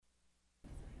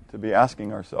to be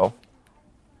asking ourselves,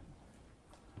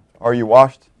 are you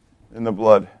washed in the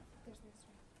blood?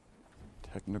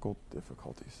 Technical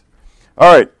difficulties.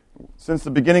 All right, since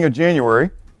the beginning of January,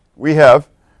 we have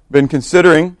been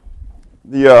considering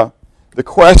the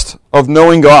quest of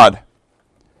knowing God.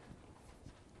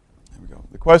 There we go.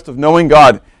 The quest of knowing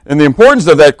God. And the importance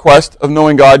of that quest of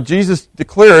knowing God, Jesus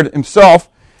declared himself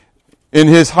in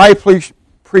his high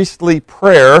priestly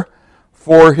prayer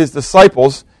for his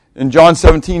disciples in John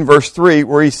 17, verse 3,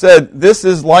 where he said, "This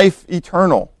is life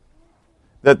eternal,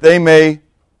 that they may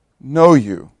know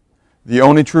you, the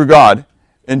only true God,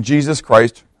 and Jesus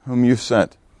Christ, whom you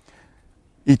sent."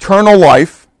 Eternal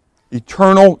life,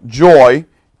 eternal joy,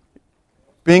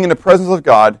 being in the presence of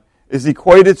God, is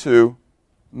equated to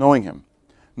knowing him.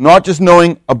 Not just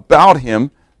knowing about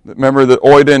him, remember the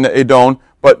oida and the edon,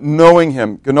 but knowing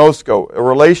him, gnosko, a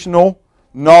relational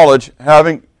knowledge,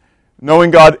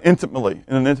 knowing God intimately,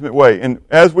 in an intimate way. And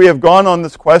as we have gone on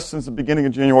this quest since the beginning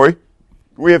of January,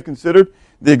 we have considered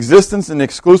the existence and the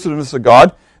exclusiveness of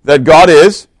God, that God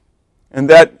is, and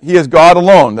that he is God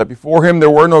alone, that before him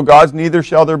there were no gods, neither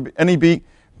shall there be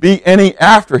any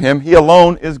after him. He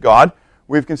alone is God.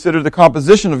 We've considered the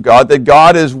composition of God, that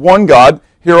God is one God.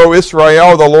 Hear, O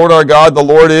Israel, the Lord our God, the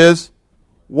Lord is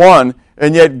one.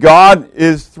 And yet God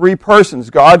is three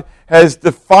persons. God has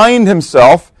defined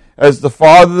himself as the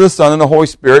Father, the Son, and the Holy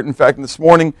Spirit. In fact, this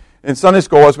morning in Sunday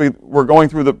school, as we were going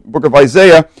through the book of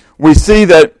Isaiah, we see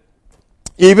that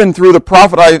even through the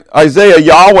prophet Isaiah,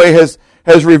 Yahweh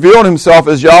has revealed himself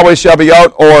as Yahweh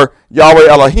Shabbat, or Yahweh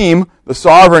Elohim, the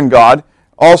sovereign God,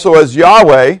 also as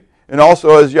Yahweh, and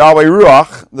also as Yahweh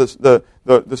Ruach,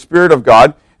 the Spirit of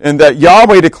God, and that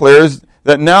Yahweh declares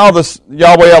that now the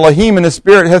Yahweh Elohim and the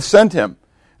Spirit have sent him.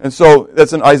 And so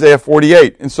that's in Isaiah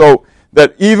 48. And so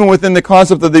that even within the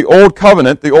concept of the Old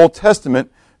Covenant, the Old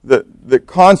Testament, the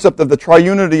concept of the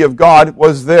triunity of God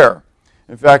was there.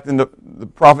 In fact, in the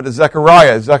prophet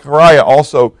Zechariah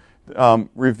also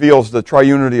reveals the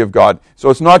triunity of God.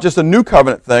 So it's not just a new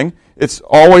covenant thing, it's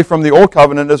all the way from the Old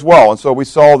Covenant as well. And so we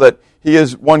saw that he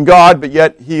is one God, but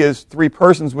yet he is three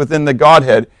persons within the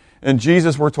Godhead. And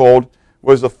Jesus, we're told,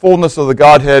 was the fullness of the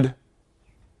Godhead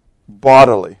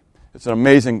bodily. It's an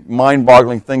amazing,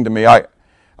 mind-boggling thing to me.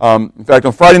 In fact,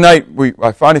 on Friday night,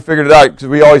 I finally figured it out, because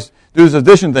we always do this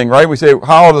addition thing, right? We say,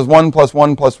 how does 1 +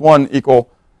 1 + 1 equal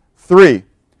 3?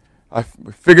 I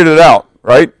figured it out,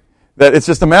 right? That it's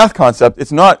just a math concept.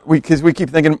 It's not, because we keep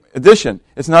thinking addition.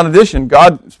 It's not addition.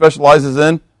 God specializes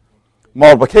in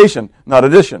multiplication, not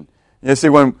addition. You see,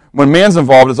 when man's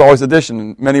involved, it's always addition,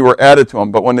 and many were added to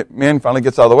him. But when man finally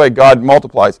gets out of the way, God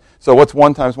multiplies. So what's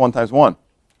 1 × 1 × 1?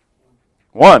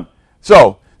 1.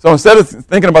 So instead of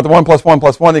thinking about the 1 + 1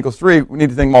 + 1 = 3, we need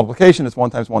to think multiplication. It's 1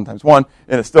 × 1 × 1,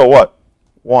 and it's still what?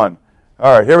 1.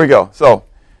 All right, here we go. So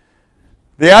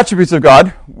the attributes of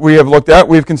God we have looked at.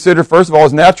 We've considered, first of all,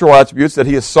 his natural attributes, that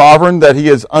he is sovereign, that he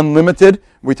is unlimited.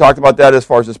 We talked about that as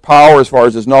far as his power, as far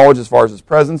as his knowledge, as far as his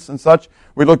presence and such.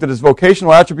 We looked at his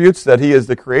vocational attributes, that he is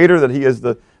the creator, that he is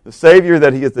the savior,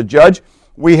 that he is the judge.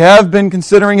 We have been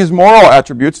considering his moral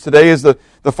attributes. Today is the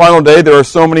final day. There are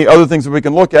so many other things that we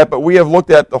can look at, but we have looked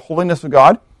at the holiness of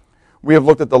God. We have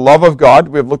looked at the love of God.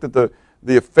 We have looked at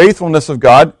the faithfulness of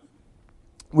God.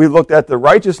 We've looked at the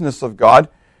righteousness of God.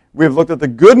 We have looked at the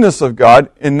goodness of God.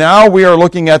 And now we are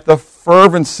looking at the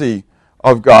fervency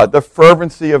of God, the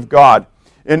fervency of God.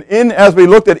 And as we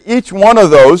looked at each one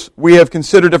of those, we have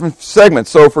considered different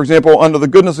segments. So, for example, under the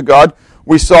goodness of God,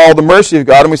 we saw the mercy of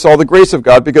God and we saw the grace of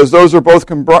God, because those are both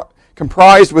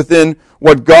comprised within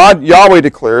what God, Yahweh,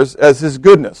 declares as his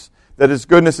goodness, that his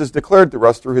goodness is declared to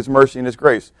us through his mercy and his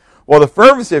grace. Well, the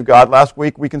fervency of God, last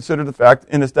week we considered the fact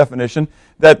in this definition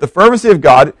that the fervency of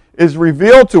God is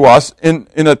revealed to us in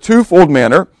a twofold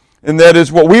manner, and that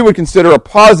is what we would consider a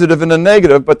positive and a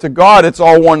negative, but to God it's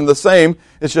all one and the same.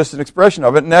 It's just an expression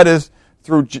of it, and that is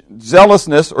through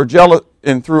zealousness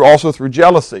and also through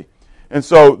jealousy. And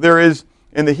so there is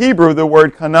in the Hebrew the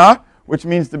word kana, which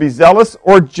means to be zealous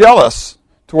or jealous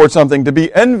towards something, to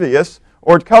be envious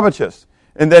or covetous.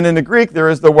 And then in the Greek there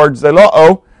is the word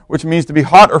zelao, which means to be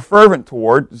hot or fervent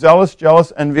toward, zealous,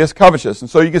 jealous, envious, covetous. And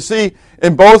so you can see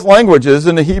in both languages,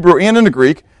 in the Hebrew and in the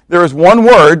Greek, there is one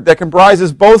word that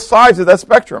comprises both sides of that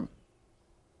spectrum.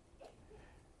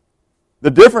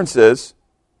 The difference is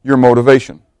your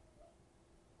motivation.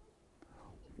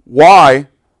 Why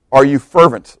are you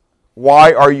fervent?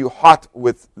 Why are you hot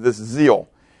with this zeal?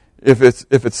 If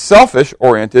it's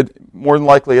selfish-oriented, more than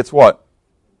likely it's what?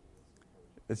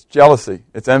 It's jealousy.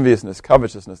 It's enviousness,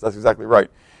 covetousness. That's exactly right.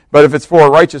 But if it's for a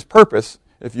righteous purpose,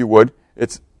 if you would,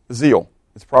 it's zeal.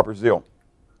 It's proper zeal.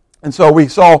 And so we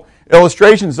saw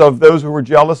illustrations of those who were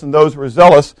jealous and those who were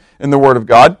zealous in the Word of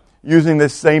God, using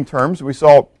these same terms. We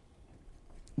saw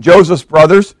Joseph's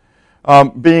brothers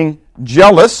being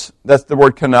jealous. That's the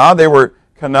word kana. They were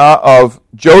kana of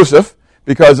Joseph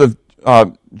because of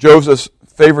Joseph's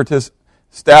favoritism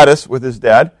status with his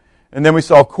dad. And then we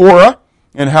saw Korah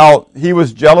and how he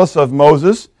was jealous of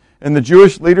Moses, and the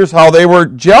Jewish leaders, how they were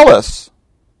jealous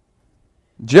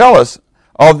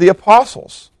of the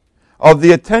apostles, of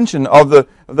the attention of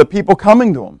the people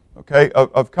coming to them, okay,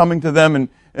 of coming to them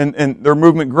and their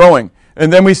movement growing.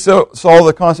 And then we saw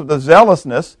the concept of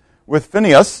zealousness with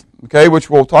Phinehas, okay, which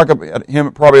we'll talk about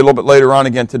him probably a little bit later on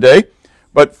again today.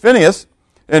 But Phinehas,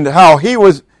 and how he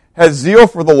had zeal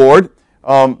for the Lord,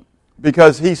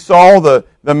 because he saw the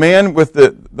man with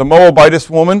the Moabitess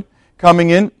woman coming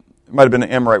in. It might have been an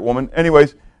Amorite woman.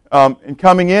 Anyways, and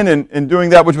coming in and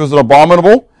doing that which was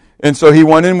abominable. And so he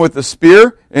went in with the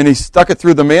spear, and he stuck it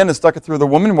through the man and stuck it through the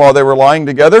woman while they were lying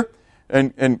together.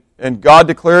 And God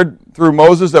declared through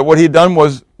Moses that what he had done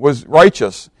was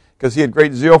righteous, because he had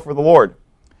great zeal for the Lord.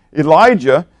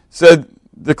 Elijah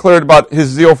declared about his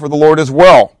zeal for the Lord as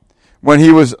well, when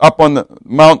he was up on the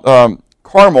Mount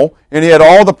Carmel, and he had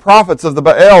all the prophets of the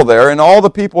Baal there, and all the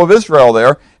people of Israel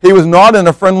there. He was not in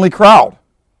a friendly crowd.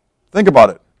 Think about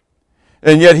it.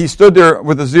 And yet he stood there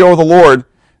with the zeal of the Lord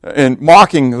and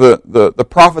mocking the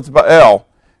prophets of Baal,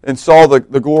 and saw the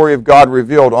glory of God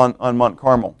revealed on Mount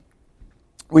Carmel.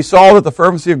 We saw that the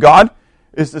fervency of God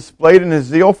is displayed in his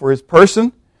zeal for his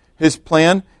person, his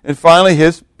plan, and finally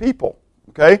his people.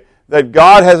 Okay? That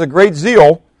God has a great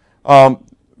zeal for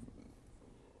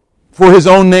his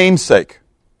own name's sake.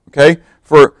 Okay?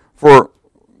 For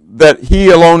that he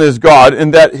alone is God,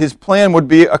 and that his plan would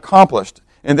be accomplished,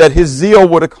 and that his zeal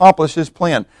would accomplish his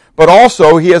plan. But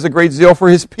also, he has a great zeal for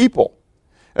his people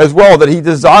as well, that he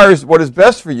desires what is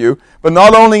best for you, but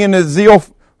not only in his zeal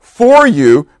for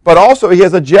you, but also he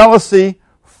has a jealousy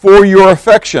for your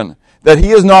affection, that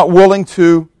he is not willing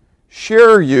to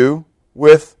share you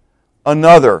with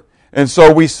another. And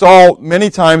so we saw many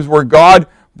times where God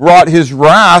brought his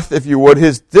wrath, if you would,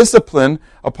 his discipline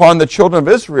upon the children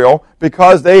of Israel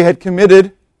because they had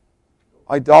committed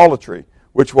idolatry,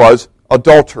 which was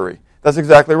adultery. That's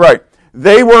exactly right.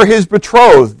 They were his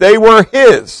betrothed. They were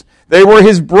his. They were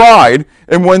his bride.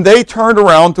 And when they turned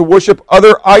around to worship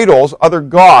other idols, other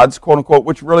gods, quote unquote,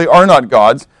 which really are not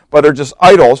gods, but are just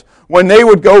idols, when they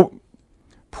would go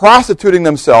prostituting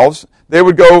themselves, they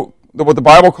would go, what the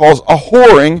Bible calls a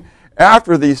whoring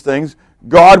after these things,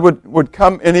 God would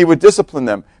come and he would discipline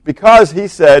them because he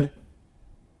said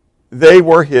they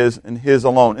were his and his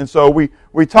alone. And so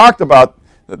we talked about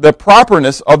the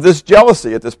properness of this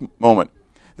jealousy at this moment.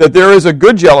 That there is a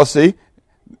good jealousy,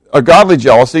 a godly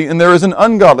jealousy, and there is an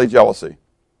ungodly jealousy.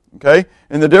 Okay?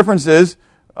 And the difference is,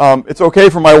 it's okay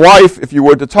for my wife, if you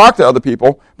would, to talk to other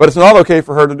people, but it's not okay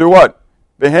for her to do what?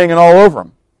 Be hanging all over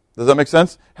them. Does that make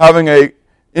sense? Having a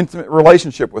intimate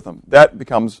relationship with them. That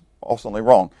becomes ultimately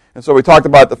wrong. And so we talked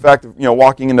about the fact of,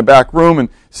 walking in the back room and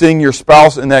seeing your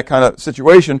spouse in that kind of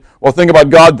situation. Well, think about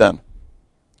God then.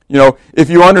 If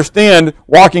you understand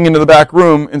walking into the back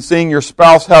room and seeing your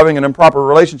spouse having an improper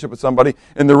relationship with somebody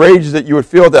and the rage that you would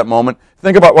feel at that moment,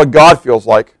 think about what God feels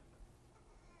like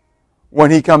when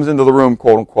he comes into the room,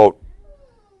 quote unquote,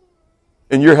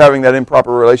 and you're having that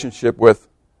improper relationship with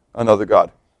another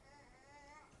God.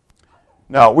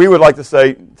 Now, we would like to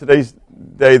say today's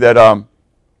day that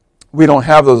we don't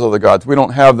have those other gods. We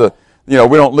don't have we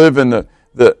don't live in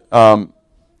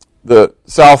the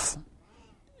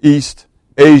Southeast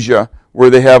Asia, where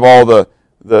they have all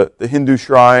the Hindu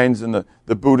shrines and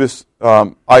the Buddhist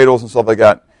idols and stuff like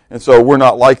that. And so we're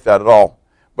not like that at all.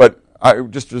 But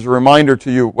just as a reminder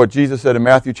to you, what Jesus said in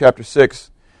Matthew chapter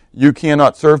 6, you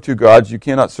cannot serve two gods. You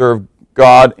cannot serve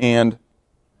God and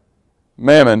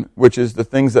mammon, which is the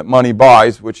things that money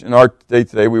buys, which in our day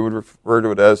today we would refer to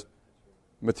it as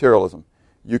materialism.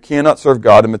 You cannot serve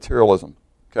God in materialism.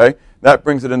 Okay? That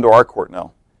brings it into our court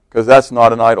now, because that's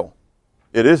not an idol.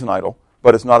 It is an idol,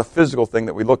 but it's not a physical thing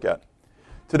that we look at.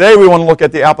 Today we want to look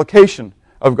at the application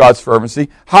of God's fervency.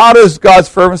 How does God's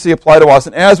fervency apply to us?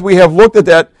 And as we have looked at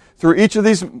that through each of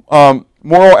these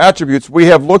moral attributes, we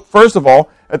have looked first of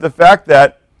all at the fact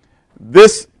that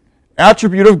this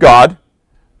attribute of God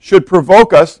should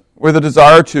provoke us with a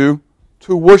desire to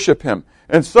worship him.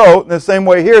 And so, in the same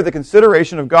way here, the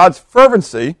consideration of God's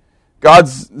fervency,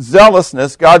 God's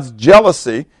zealousness, God's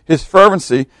jealousy, his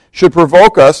fervency, should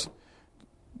provoke us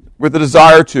with the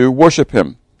desire to worship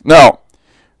him. Now,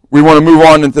 we want to move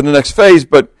on into the next phase,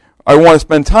 but I want to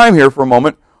spend time here for a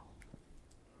moment.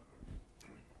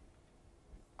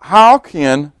 How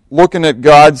can looking at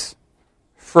God's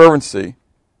fervency,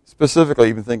 specifically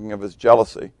even thinking of as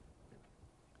jealousy,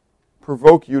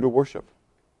 provoke you to worship?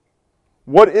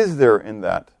 What is there in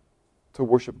that to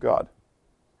worship God?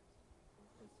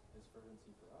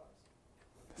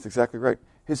 That's exactly right.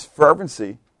 His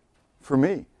fervency for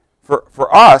me,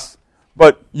 for us,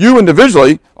 but you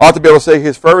individually ought to be able to say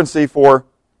his fervency for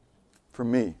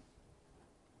me.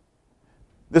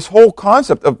 This whole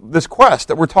concept of this quest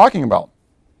that we're talking about,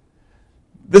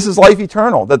 this is life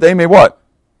eternal, that they may what?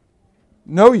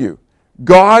 Know you.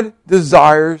 God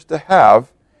desires to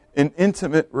have an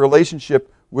intimate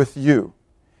relationship with you,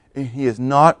 and he is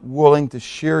not willing to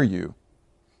share you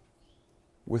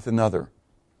with another.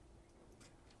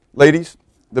 Ladies,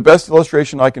 the best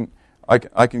illustration I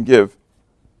can give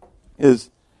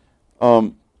is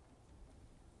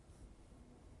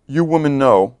you women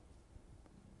know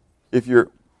if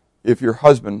your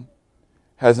husband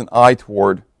has an eye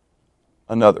toward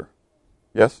another.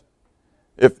 Yes?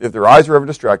 If their eyes are ever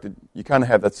distracted, you kind of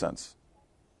have that sense.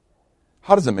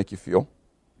 How does it make you feel?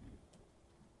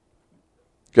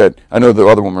 Good. I know the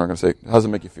other women are going to say, how does it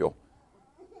make you feel?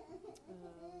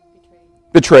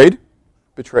 Betrayed.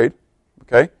 Betrayed.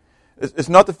 Okay? It's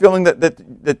not the feeling that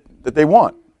they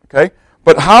want. Okay?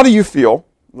 But how do you feel,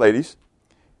 ladies,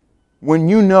 when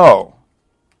you know,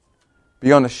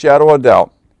 beyond a shadow of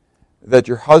doubt, that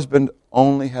your husband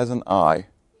only has the eye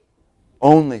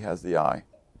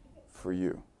for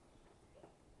you?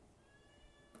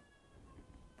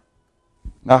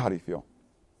 Now how do you feel?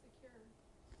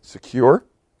 Secure?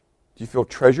 Do you feel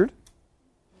treasured?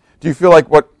 Do you feel like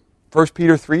what 1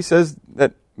 Peter 3 says,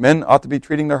 that men ought to be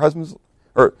treating their husbands,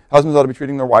 or husbands ought to be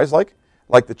treating their wives like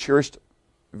the cherished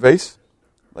vase,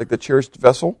 like the cherished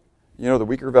vessel, the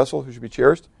weaker vessel who should be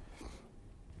cherished?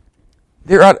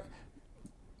 There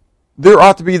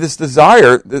ought to be this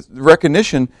desire, this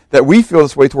recognition that we feel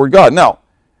this way toward God. Now,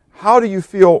 how do you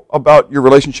feel about your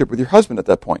relationship with your husband at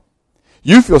that point?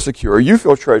 You feel secure, you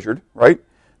feel treasured, right?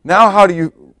 Now how do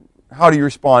you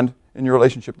respond in your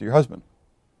relationship to your husband?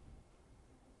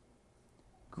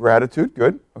 Gratitude,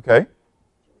 good, okay.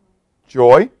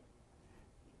 Joy.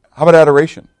 How about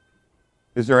adoration?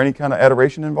 Is there any kind of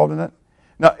adoration involved in that?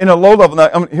 Now, in a low level, here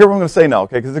what I'm going to say now,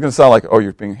 okay, because it's going to sound like, oh,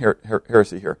 you're being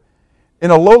heresy here. In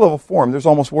a low level form, there's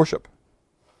almost worship.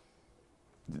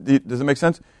 Does it make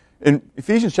sense? In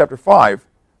Ephesians chapter 5,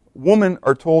 women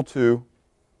are told to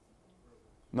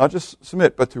not just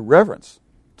submit, but to reverence,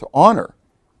 to honor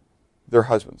their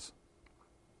husbands.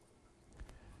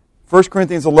 1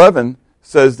 Corinthians 11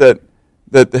 says that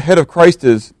the head of Christ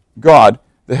is God,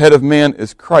 the head of man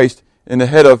is Christ, and the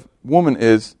head of woman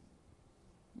is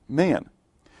man.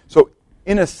 So,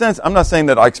 in a sense, I'm not saying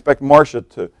that I expect Marcia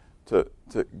to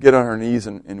get on her knees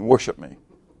and worship me.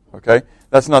 Okay?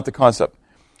 That's not the concept.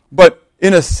 But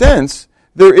in a sense,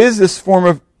 there is this form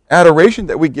of adoration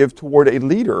that we give toward a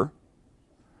leader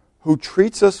who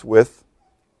treats us with,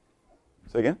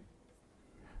 say again?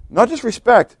 Not just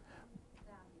respect,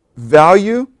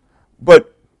 value,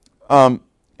 but my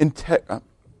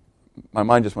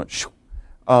mind just went shoo,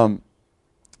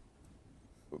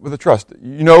 with a trust.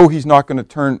 He's not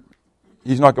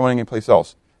going anyplace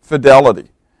else. Fidelity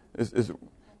is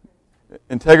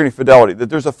integrity, fidelity.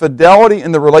 That there's a fidelity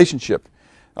in the relationship.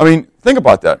 I mean, think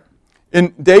about that.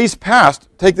 In days past,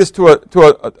 take this to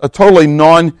a totally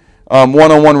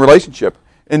non-one-on-one relationship.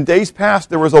 In days past,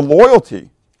 there was a loyalty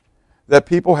that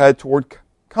people had toward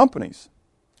companies.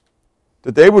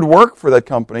 That they would work for that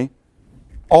company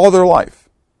all their life.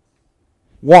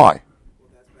 Why? Well,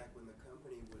 that's back when the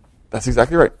company would. That's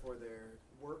exactly right. For their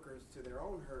workers to their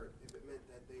own hurt, if it meant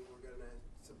that they were going to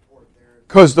support their.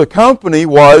 Because the company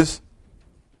was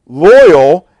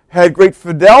loyal, had great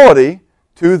fidelity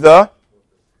to the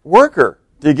worker.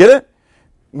 Do you get it?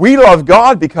 We love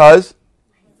God because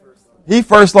He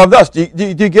first loved us. Do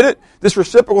you get it? This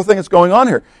reciprocal thing that's going on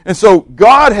here. And so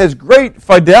God has great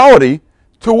fidelity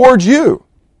towards you.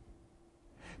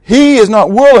 He is not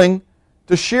willing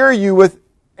to share you with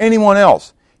anyone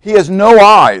else. He has no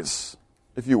eyes,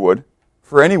 if you would,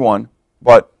 for anyone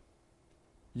but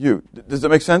you. Does that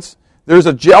make sense? There's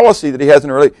a jealousy that He has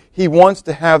in a relationship. He wants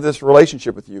to have this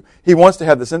relationship with you. He wants to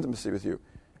have this intimacy with you.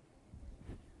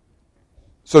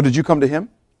 So did you come to Him,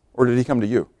 or did He come to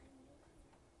you?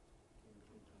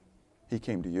 He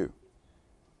came to you.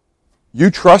 You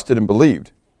trusted and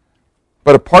believed.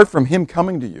 But apart from Him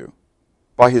coming to you,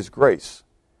 by His grace,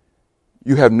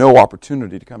 you have no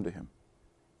opportunity to come to Him.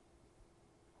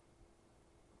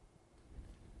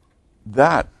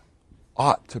 That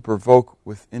ought to provoke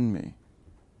within me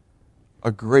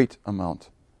a great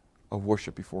amount of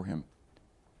worship before Him.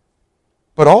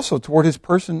 But also toward His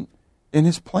person in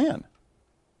His plan.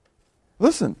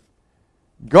 Listen,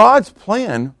 God's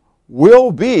plan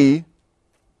will be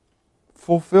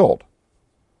fulfilled.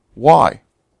 Why?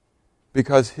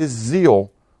 Because His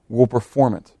zeal will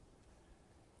perform it.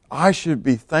 I should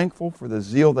be thankful for the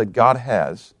zeal that God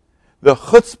has, the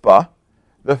chutzpah,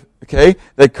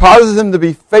 that causes Him to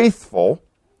be faithful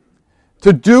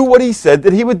to do what He said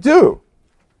that He would do.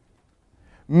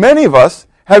 Many of us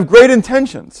have great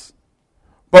intentions,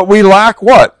 but we lack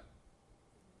what?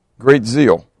 Great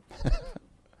zeal.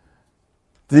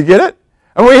 Do you get it?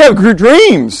 And we have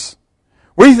dreams.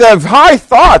 We have high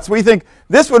thoughts. We think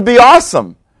this would be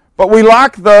awesome, but we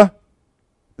lack the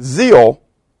zeal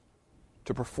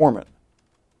to perform it.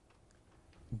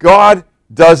 God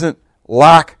doesn't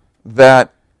lack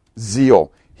that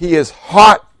zeal. He is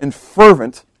hot and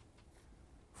fervent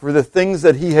for the things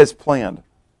that He has planned.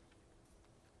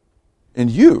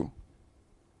 And you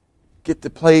get to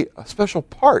play a special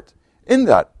part in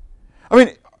that. I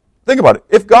mean, think about it.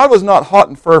 If God was not hot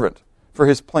and fervent for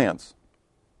His plans,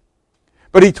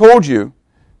 but He told you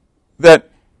that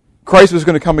Christ was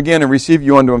going to come again and receive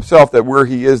you unto Himself, that where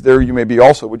He is, there you may be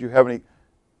also, would you have any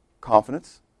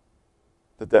confidence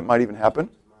that that might even happen?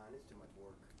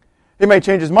 He may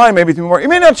change His mind, maybe through more. He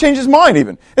may not change His mind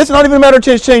even. It's not even a matter of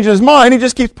changing His mind. He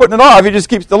just keeps putting it off. He just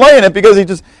keeps delaying it because he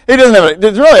doesn't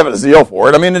really have a zeal for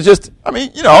it. I mean, it'd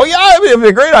be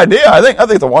a great idea. I think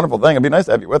it's a wonderful thing. It'd be nice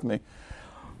to have you with me.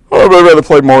 Oh, I'd rather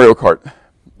play Mario Kart.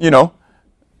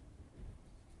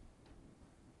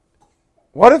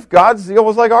 What if God's zeal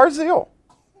was like our zeal?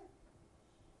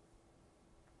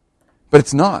 But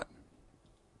it's not.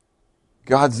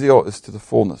 God's zeal is to the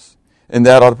fullness, and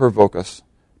that ought to provoke us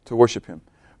to worship Him.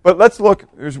 But let's look,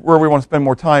 here's where we want to spend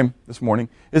more time this morning,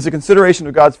 is the consideration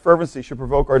of God's fervency should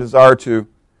provoke our desire to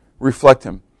reflect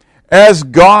Him. As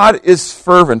God is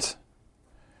fervent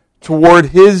toward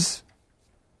His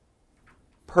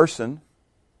person,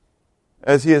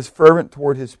 as He is fervent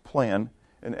toward His plan,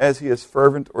 and as He is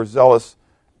fervent or zealous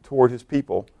toward His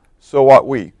people, so ought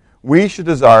we. We should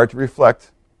desire to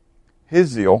reflect His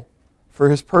zeal for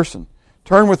His person.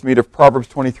 Turn with me to Proverbs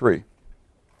 23.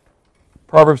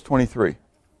 Proverbs 23.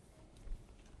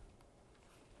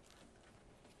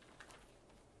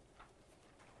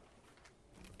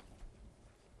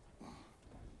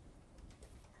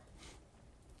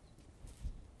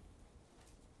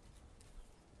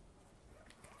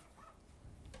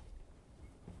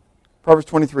 Proverbs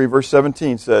 23, verse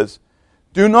 17 says,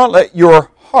 "Do not let your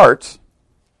heart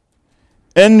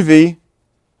envy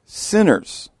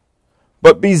sinners,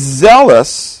 but be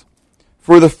zealous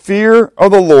for the fear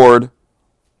of the Lord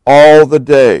all the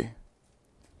day."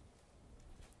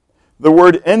 The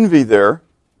word envy there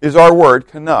is our word,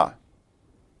 kana.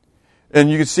 And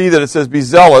you can see that it says be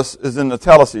zealous is in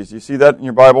italics. You see that in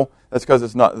your Bible? That's because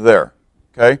it's not there.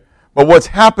 Okay? But what's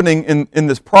happening in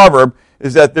this proverb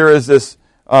is that there is this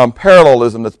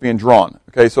parallelism that's being drawn.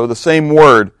 Okay? So the same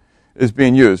word is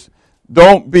being used.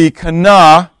 Don't be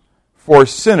kana for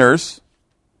sinners,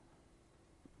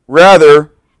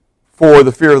 rather for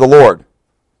the fear of the Lord.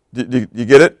 Do you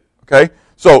get it? Okay?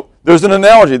 So there's an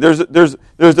analogy. There's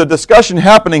a discussion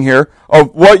happening here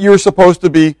of what you're supposed to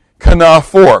be kana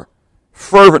for,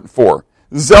 fervent for,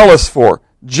 zealous for,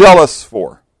 jealous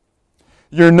for.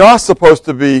 You're not supposed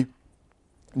to be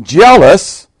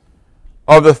jealous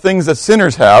of the things that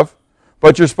sinners have,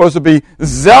 but you're supposed to be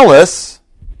zealous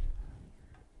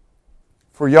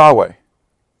for Yahweh,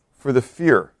 for the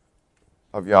fear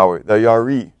of Yahweh, the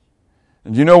Yari.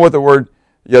 And do you know what the word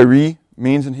Yari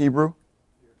means in Hebrew?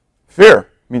 Fear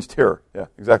means terror. Yeah,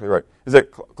 exactly right. Is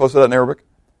it close to that in Arabic?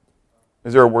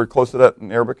 Is there a word close to that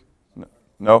in Arabic?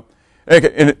 No.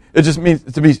 Okay, and it just means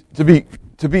to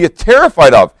be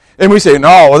terrified of. And we say,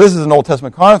 no, well, this is an Old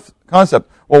Testament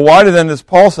concept. Well, why then does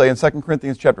Paul say in 2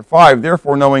 Corinthians chapter 5,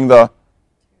 therefore knowing the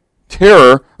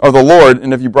terror of the Lord,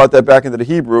 and if you brought that back into the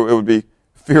Hebrew, it would be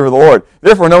fear of the Lord.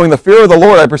 Therefore, knowing the fear of the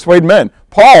Lord, I persuade men.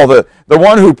 Paul, the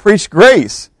one who preached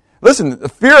grace. Listen, the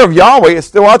fear of Yahweh is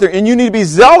still out there, and you need to be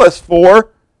zealous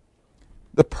for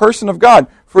the person of God,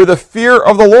 for the fear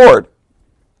of the Lord.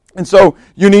 And so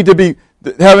you need to be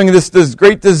having this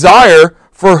great desire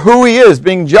for who He is,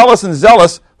 being jealous and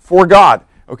zealous for God.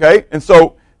 Okay? And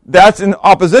so that's in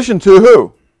opposition to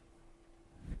who?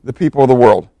 The people of the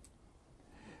world.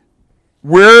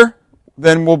 Where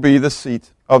then will be the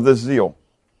seat of the zeal?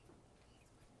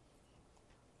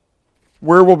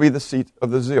 Where will be the seat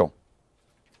of the zeal?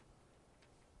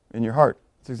 In your heart.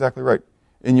 That's exactly right.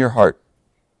 In your heart.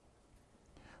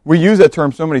 We use that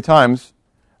term so many times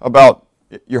about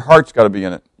your heart's got to be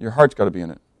in it. Your heart's got to be in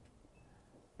it.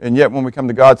 And yet when we come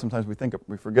to God, sometimes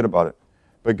we forget about it.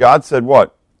 But God said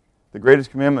what? The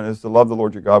greatest commandment is to love the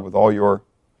Lord your God with all your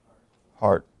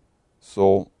heart,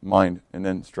 soul, mind, and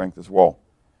then strength as well.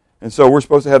 And so we're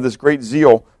supposed to have this great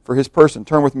zeal for his person.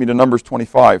 Turn with me to Numbers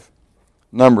 25.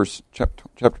 Numbers chapter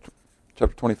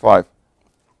 25.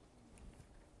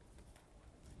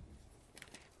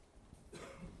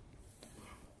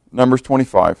 Numbers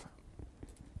 25.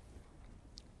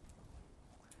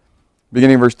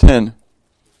 Beginning verse 10.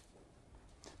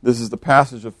 This is the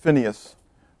passage of Phinehas,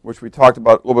 which we talked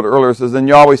about a little bit earlier. It says, Then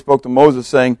Yahweh spoke to Moses,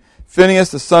 saying,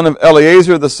 Phinehas, the son of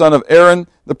Eleazar, the son of Aaron,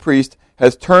 the priest,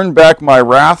 has turned back my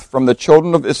wrath from the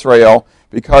children of Israel,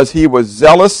 because he was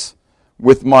zealous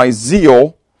with my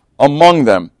zeal among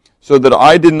them, so that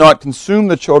I did not consume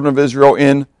the children of Israel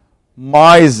in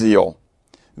my zeal.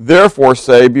 Therefore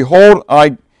say, Behold,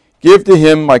 I give to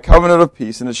him my covenant of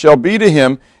peace, and it shall be to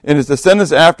him and his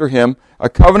descendants after him a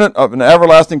covenant of an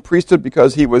everlasting priesthood,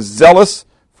 because he was zealous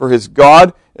for his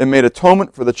God and made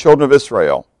atonement for the children of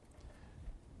Israel.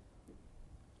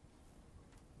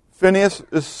 Phinehas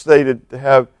is stated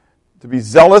to be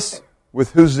zealous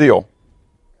with whose zeal?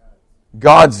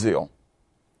 God's zeal.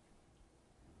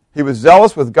 He was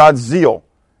zealous with God's zeal.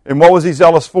 And what was he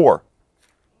zealous for?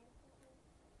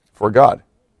 For God.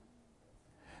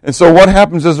 And so what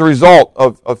happens as a result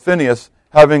of Phinehas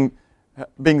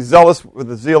being zealous with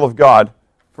the zeal of God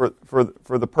for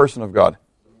the person of God?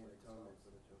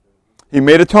 He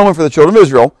made atonement for the children of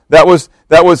Israel. That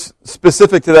was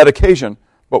specific to that occasion.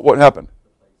 But what happened?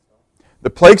 The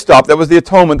plague stopped. That was the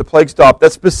atonement. The plague stopped.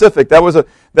 That's specific. That was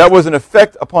an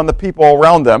effect upon the people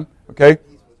around them. Okay.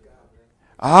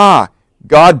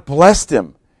 God blessed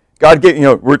him. God gave,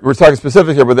 we're talking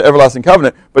specific here with the everlasting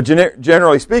covenant, but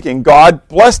generally speaking, God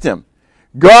blessed him.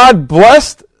 God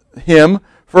blessed him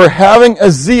for having a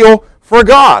zeal for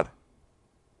God.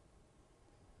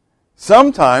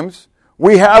 Sometimes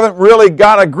we haven't really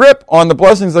got a grip on the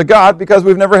blessings of God because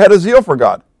we've never had a zeal for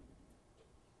God.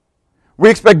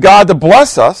 We expect God to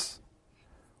bless us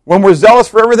when we're zealous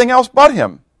for everything else but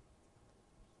him.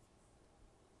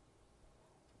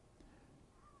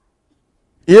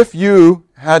 If you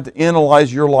had to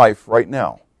analyze your life right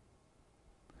now,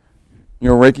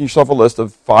 making yourself a list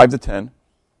of 5 to 10,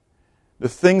 the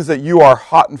things that you are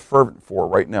hot and fervent for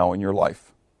right now in your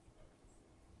life.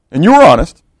 And you were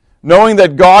honest, knowing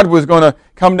that God was going to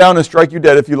come down and strike you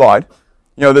dead if you lied.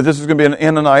 That this was going to be an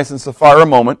Ananias and Sapphira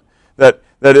moment, that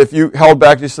if you held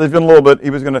back just even a little bit, he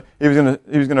was going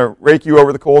to rake you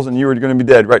over the coals and you were going to be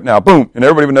dead right now. Boom, and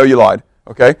everybody would know you lied.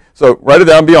 Okay? So write it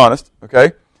down, be honest,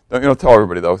 okay? Don't tell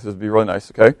everybody, though. This would be really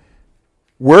nice, okay?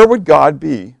 Where would God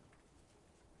be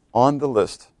on the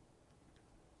list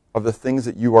of the things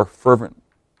that you are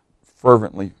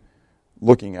fervently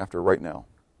looking after right now?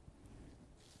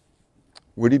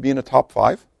 Would he be in the top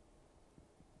 5?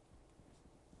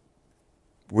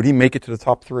 Would he make it to the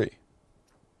top 3?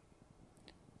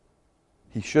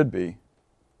 He should be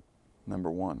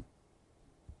number 1.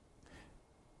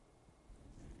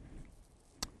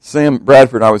 Sam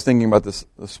Bradford, I was thinking about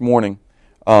this morning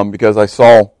because I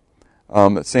saw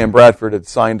that Sam Bradford had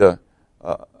signed a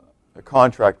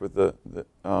contract with the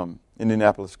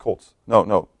Indianapolis Colts.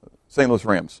 No, St. Louis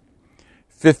Rams.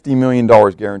 $50 million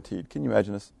guaranteed. Can you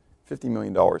imagine this? $50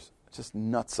 million. Just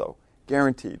nutso.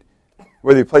 Guaranteed.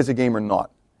 Whether he plays a game or not.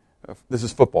 This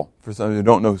is football. For some of you who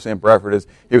don't know who Sam Bradford is,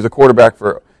 he was a quarterback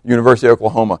for University of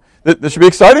Oklahoma. This should be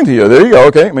exciting to you. There you go.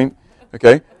 Okay.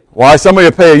 Okay. Why somebody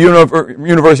would pay a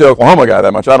University of Oklahoma guy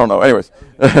that much, I don't know. Anyways.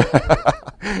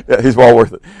 Yeah, he's well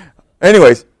worth it.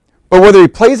 Anyways, but whether he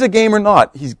plays a game or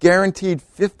not, he's guaranteed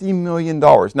 $50 million.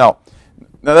 Now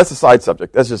that's a side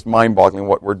subject. That's just mind-boggling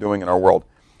what we're doing in our world.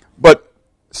 But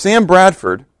Sam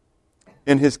Bradford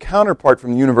and his counterpart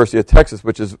from the University of Texas,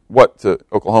 which is what to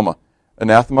Oklahoma?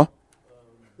 Anathema?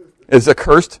 Is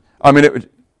accursed? I mean,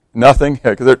 nothing,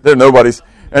 because they're nobodies.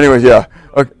 Anyways, yeah.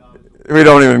 Okay. We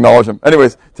don't even acknowledge them.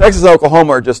 Anyways, Texas and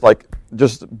Oklahoma are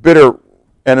just bitter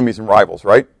enemies and rivals,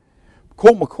 right?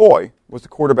 Colt McCoy was the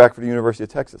quarterback for the University of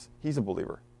Texas. He's a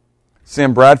believer.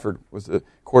 Sam Bradford was the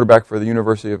quarterback for the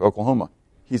University of Oklahoma.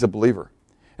 He's a believer.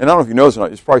 And I don't know if you know this or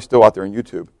not. It's probably still out there on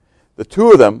YouTube. The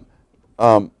two of them,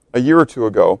 a year or two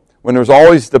ago, when there was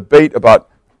always debate about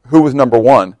who was number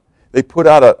 1, they put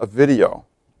out a video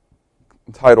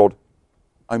entitled,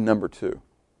 I'm number 2.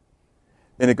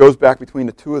 And it goes back between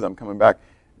the two of them coming back.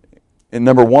 And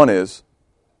number 1 is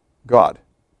God.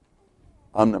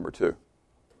 I'm number 2.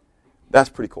 That's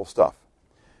pretty cool stuff.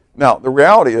 Now, the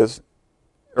reality is,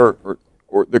 or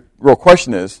the real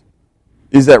question is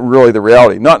that really the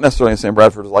reality? Not necessarily in Sam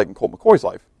Bradford's life and Colt McCoy's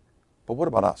life, but what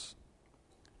about us?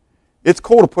 It's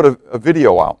cool to put a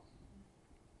video out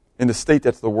in the state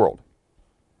that's the world.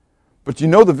 But you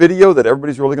know the video that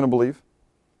everybody's really going to believe?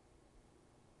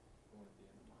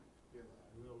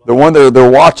 The one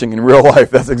they're watching in real life.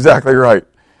 That's exactly right.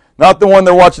 Not the one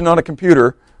they're watching on a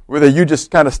computer where you just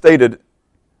kind of stated,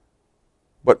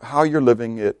 but how you're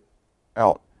living it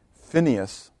out.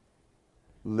 Phineas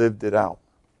lived it out.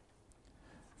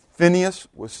 Phineas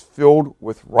was filled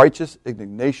with righteous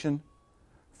indignation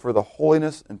for the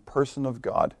holiness and person of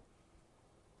God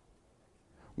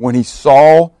when he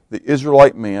saw the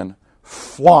Israelite man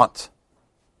flaunt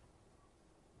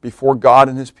before God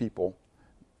and his people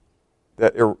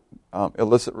that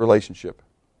illicit relationship.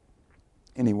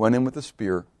 And he went in with a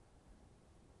spear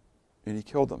and he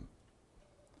killed them.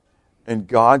 And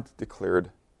God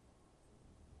declared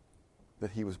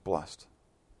that he was blessed.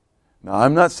 Now,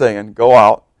 I'm not saying go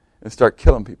out and start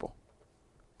killing people.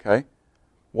 Okay?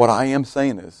 What I am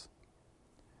saying is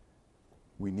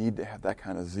we need to have that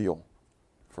kind of zeal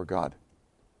for God.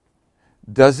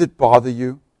 Does it bother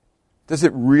you? Does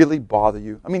it really bother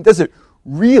you? I mean, does it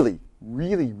really,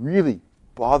 really, really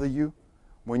bother you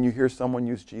when you hear someone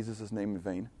use Jesus' name in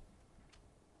vain?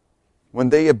 When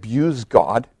they abuse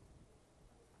God?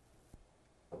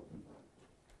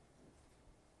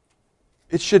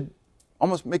 It should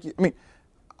almost make you, I mean,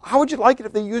 how would you like it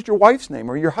if they used your wife's name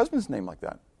or your husband's name like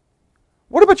that?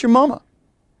 What about your mama?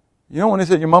 You know when they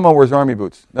said your mama wears army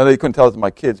boots? Now they couldn't tell it to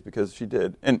my kids because she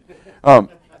did. And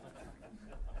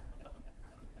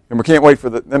we can't wait for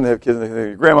them to have kids and they say,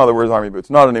 your grandmother wears army boots.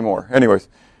 Not anymore. Anyways,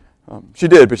 she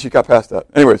did, but she got past that.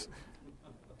 Anyways.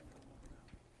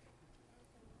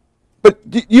 But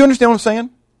do you understand what I'm saying?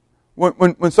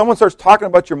 When someone starts talking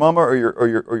about your mama or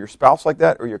your spouse like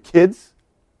that, or your kids,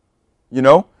 you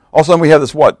know, all of a sudden we have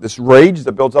this rage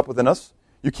that builds up within us.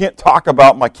 You can't talk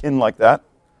about my kin like that.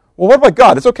 Well, what about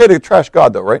God? It's okay to trash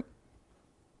God though, right?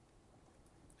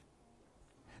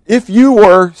 If you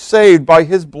were saved by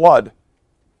his blood,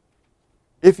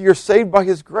 if you're saved by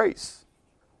his grace,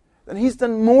 then he's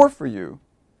done more for you.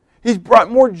 He's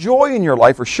brought more joy in your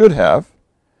life, or should have,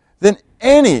 than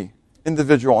any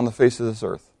individual on the face of this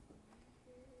earth.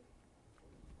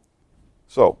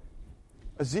 So,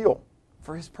 a zeal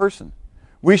for his person.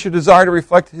 We should desire to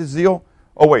reflect his zeal.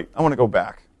 Oh wait, I want to go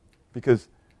back, because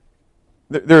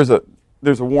there's a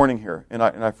warning here, and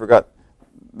I forgot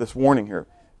this warning here.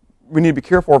 We need to be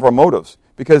careful of our motives,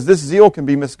 because this zeal can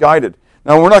be misguided.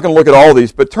 Now, we're not going to look at all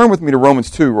these, but turn with me to Romans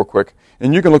 2 real quick,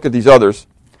 and you can look at these others,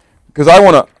 because I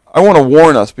want to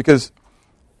warn us, because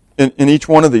in each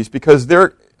one of these, because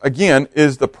there again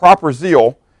is the proper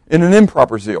zeal and an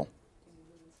improper zeal.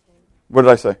 What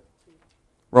did I say?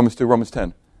 Romans 2, Romans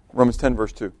 10. Romans 10,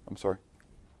 verse 2. I'm sorry.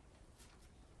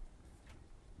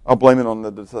 I'll blame it on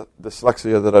the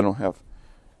dyslexia that I don't have.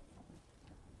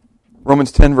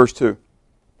 Romans 10, verse 2.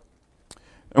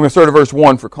 I'm going to start at verse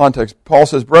 1 for context. Paul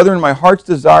says, Brethren, my heart's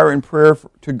desire and prayer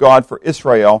to God for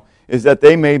Israel is that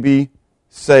they may be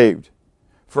saved.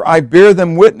 For I bear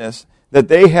them witness that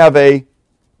they have a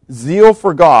zeal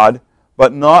for God,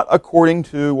 but not according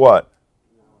to what?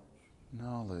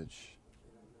 Knowledge.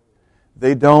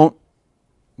 They don't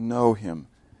know him.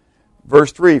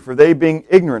 Verse 3, For they being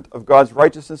ignorant of God's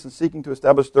righteousness and seeking to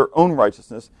establish their own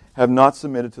righteousness, have not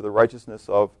submitted to the righteousness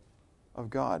of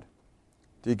God.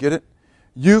 Do you get it?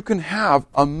 You can have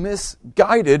a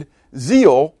misguided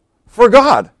zeal for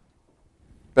God.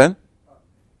 Ben?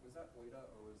 Was that Oida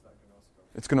or was that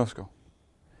Gnosko? It's Gnosko.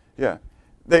 Yeah.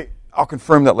 I'll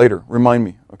confirm that later. Remind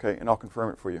me, okay? And I'll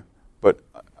confirm it for you. But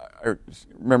I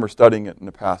remember studying it in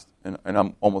the past, and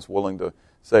I'm almost willing to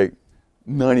say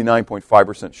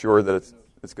 99.5% sure that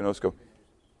it's Gnosko.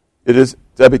 It's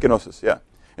epignosis, yeah.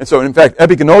 And so, in fact,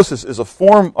 epignosis is a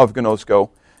form of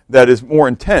Gnosko that is more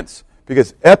intense,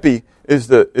 because epi is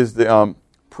the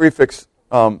prefix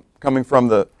coming from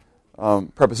the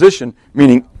preposition,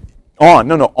 meaning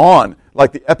on. On,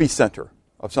 like the epicenter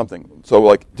of something. So,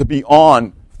 like to be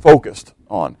on, focused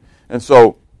on. And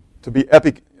so, to be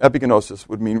epignosis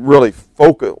would mean really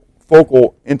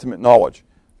focal, intimate knowledge.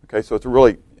 Okay, so it's a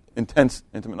really intense,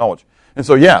 intimate knowledge. And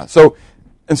so, yeah, so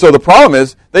the problem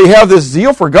is they have this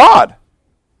zeal for God,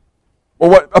 or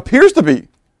what appears to be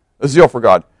a zeal for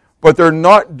God, but they're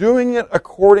not doing it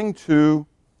according to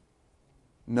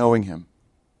knowing him.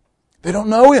 They don't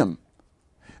know him.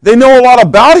 They know a lot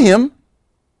about him,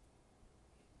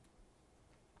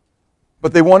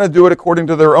 but they want to do it according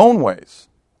to their own ways.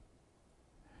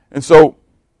 And so,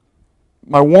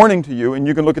 my warning to you, and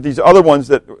you can look at these other ones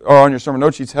that are on your sermon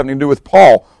note sheets having to do with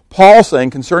Paul. Paul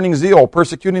saying, concerning zeal,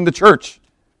 persecuting the church,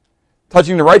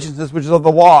 touching the righteousness which is of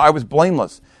the law, I was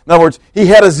blameless. In other words, he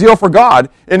had a zeal for God,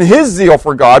 and his zeal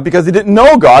for God, because he didn't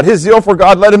know God, his zeal for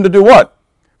God led him to do what?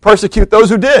 Persecute those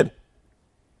who did.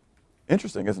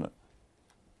 Interesting, isn't it?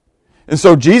 And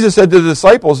so Jesus said to the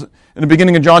disciples in the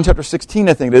beginning of John chapter 16,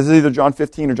 I think it is, either John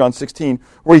 15 or John 16,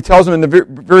 where he tells them in the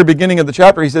very beginning of the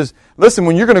chapter, he says, listen,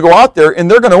 when you're going to go out there,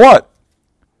 and they're going to what?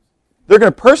 They're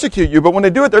going to persecute you, but when they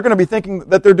do it, they're going to be thinking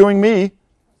that they're doing me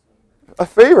a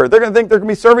favor. They're going to think they're going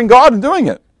to be serving God and doing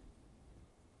it.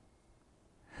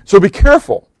 So be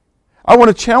careful. I want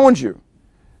to challenge you.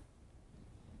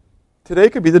 Today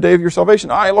could be the day of your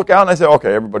salvation. I look out and I say,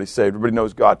 okay, everybody's saved. Everybody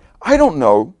knows God. I don't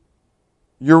know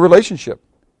your relationship.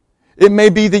 It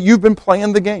may be that you've been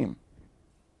playing the game.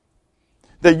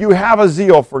 That you have a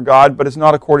zeal for God, but it's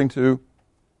not according to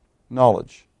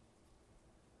knowledge.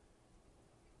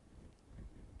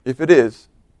 If it is,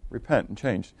 repent and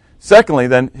change. Secondly,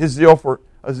 then, a zeal for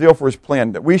his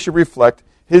plan, that we should reflect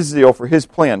his zeal for his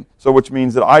plan. So which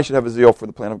means that I should have a zeal for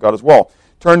the plan of God as well.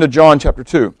 Turn to John chapter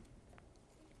 2.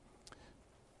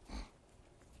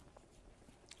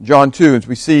 John 2, as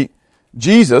we see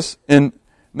Jesus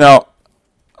now,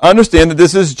 understand that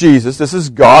this is Jesus, this is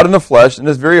God in the flesh, and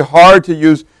it's very hard to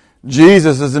use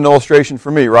Jesus as an illustration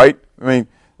for me, right? I mean,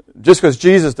 just because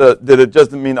Jesus did it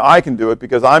doesn't mean I can do it,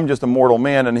 because I'm just a mortal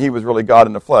man and he was really God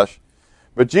in the flesh.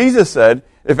 But Jesus said,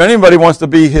 if anybody wants to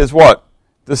be his what?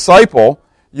 Disciple,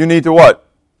 you need to what?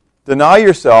 Deny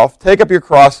yourself, take up your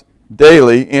cross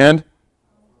daily, and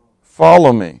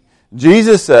follow me.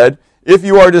 Jesus said, if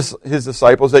you are his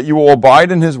disciples, that you will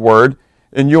abide in his word,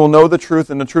 and you will know the truth,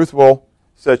 and the truth will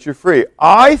set you free.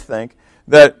 I think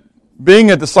that being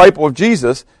a disciple of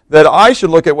Jesus, that I should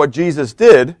look at what Jesus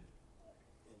did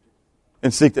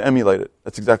and seek to emulate it.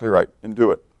 That's exactly right, and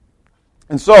do it.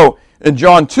 And so, in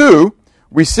John 2,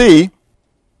 we see,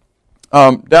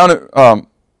 down at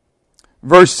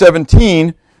verse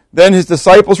 17, then his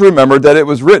disciples remembered that it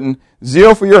was written,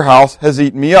 zeal for your house has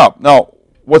eaten me up. Now,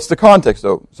 what's the context,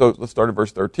 though? So let's start at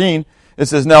verse 13. It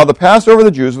says, now the Passover of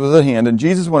the Jews was at hand, and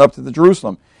Jesus went up to the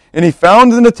Jerusalem. And he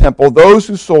found in the temple those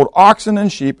who sold oxen and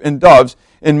sheep and doves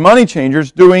and money changers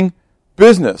doing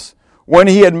business. When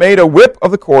he had made a whip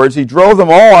of the cords, he drove them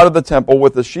all out of the temple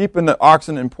with the sheep and the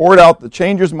oxen, and poured out the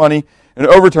changers' money and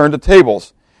overturned the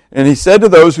tables. And he said to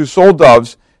those who sold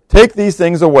doves, take these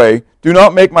things away. Do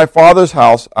not make my Father's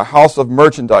house a house of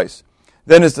merchandise.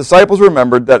 Then his disciples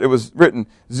remembered that it was written,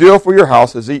 zeal for your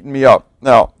house has eaten me up.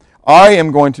 Now, I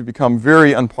am going to become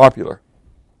very unpopular.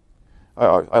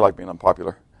 I like being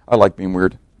unpopular. I like being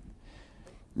weird.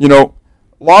 You know,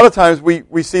 a lot of times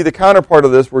we see the counterpart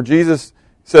of this where Jesus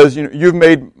says, you know, you've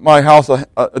made my house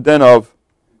a den of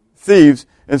thieves.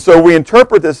 And so we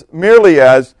interpret this merely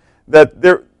as that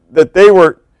they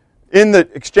were in the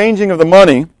exchanging of the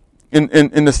money,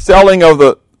 in the selling of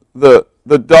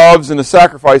the doves and the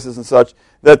sacrifices and such,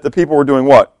 that the people were doing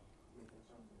what?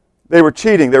 They were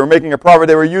cheating. They were making a profit.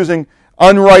 They were using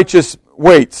unrighteous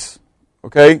weights,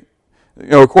 okay? You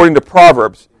know, according to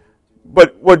Proverbs.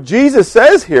 But what Jesus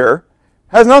says here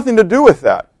has nothing to do with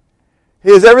that.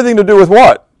 He has everything to do with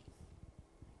what?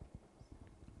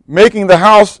 Making the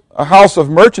house a house of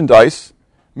merchandise,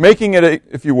 making it,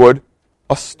 if you would,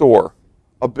 a store,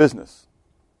 a business.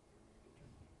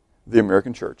 The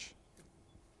American church.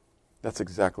 That's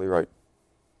exactly right.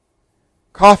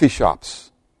 Coffee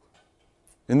shops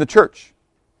in the church.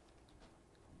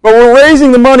 But we're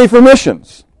raising the money for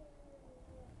missions.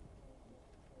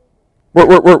 We're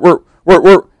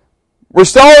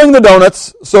selling the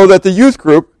donuts so that the youth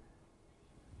group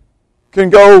can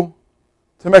go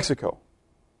to Mexico.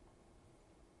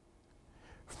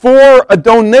 For a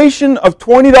donation of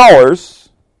 $20,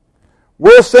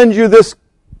 we'll send you this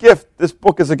gift. This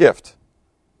book is a gift.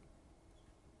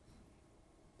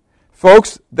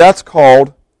 Folks, that's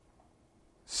called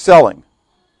selling.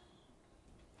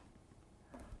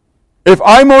 If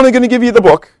I'm only going to give you the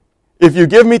book, if you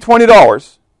give me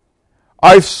 $20,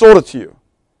 I've sold it to you.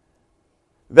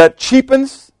 That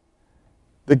cheapens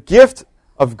the gift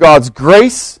of God's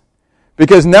grace,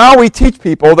 because now we teach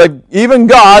people that even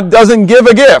God doesn't give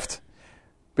a gift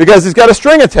because it's got a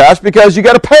string attached, because you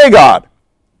got to pay God.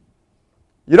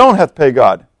 You don't have to pay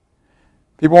God.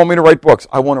 People want me to write books.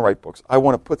 I want to write books. I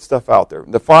want to put stuff out there.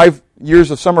 The 5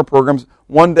 years of summer programs,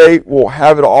 one day we'll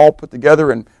have it all put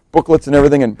together and booklets and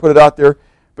everything and put it out there.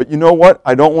 But you know what?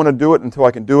 I don't want to do it until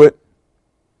I can do it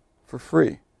for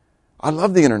free. I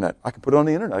love the internet. I can put it on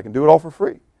the internet. I can do it all for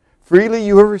free. Freely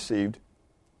you have received,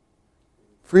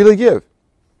 freely give.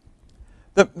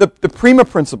 The Prima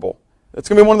Principle. That's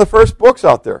going to be one of the first books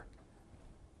out there.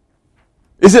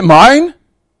 Is it mine?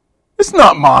 It's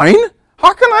not mine.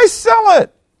 How can I sell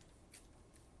it?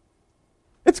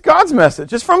 It's God's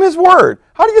message. It's from His Word.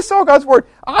 How do you sell God's Word?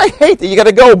 I hate that you got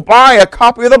to go buy a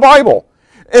copy of the Bible.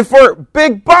 And for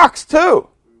big bucks, too.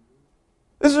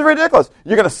 This is ridiculous.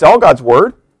 You're going to sell God's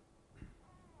Word?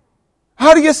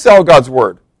 How do you sell God's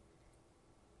Word?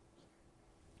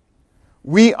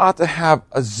 We ought to have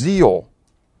a zeal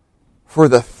for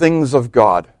the things of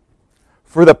God,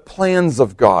 for the plans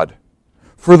of God,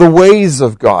 for the ways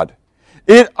of God.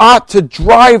 It ought to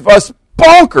drive us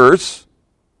bonkers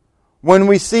when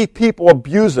we see people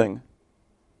abusing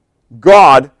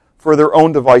God for their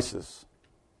own devices.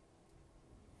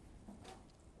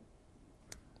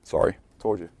 Sorry,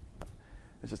 told you.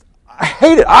 It's just, I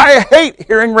hate it. I hate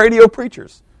hearing radio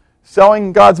preachers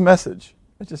selling God's message.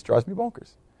 It just drives me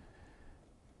bonkers.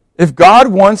 If God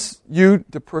wants you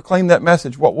to proclaim that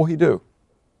message, what will He do?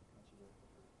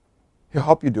 He'll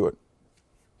help you do it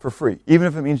for free, even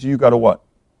if it means you got to what?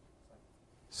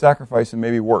 Sacrifice and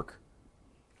maybe work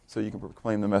so you can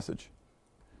proclaim the message.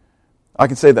 I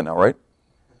can say that now, right?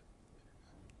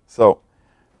 So,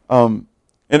 and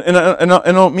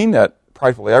I don't mean that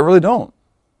pridefully. I really don't.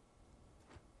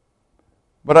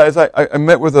 But as I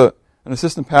met with an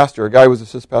assistant pastor, a guy who was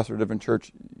assistant pastor at a different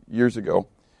church years ago.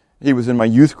 He was in my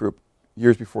youth group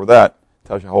years before that.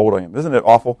 Tells you how old I am. Isn't it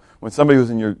awful when somebody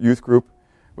who's in your youth group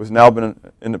who's now been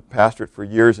in the pastorate for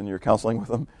years and you're counseling with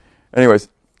them? Anyways,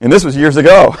 and this was years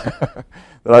ago that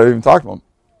I even talked to him.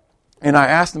 And I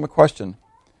asked him a question.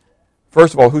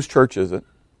 First of all, whose church is it?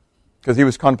 Because he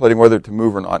was contemplating whether to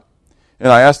move or not.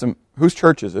 And I asked him, whose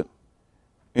church is it?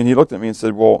 And he looked at me and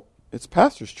said, well, it's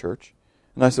pastor's church.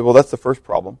 And I said, well, that's the first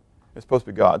problem. It's supposed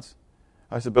to be God's.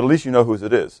 I said, but at least you know whose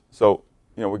it is. So,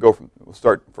 we'll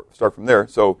start from there.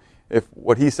 So if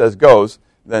what he says goes,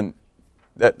 then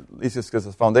that at least just gives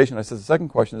us a foundation. I said, the second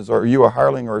question is, are you a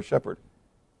hireling or a shepherd?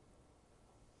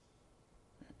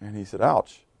 And he said,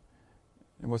 ouch.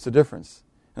 And what's the difference?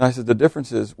 And I said, the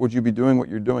difference is, would you be doing what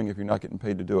you're doing if you're not getting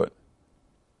paid to do it?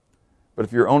 But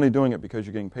if you're only doing it because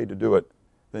you're getting paid to do it,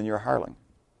 then you're a hireling.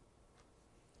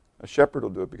 A shepherd will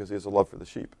do it because he has a love for the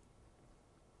sheep.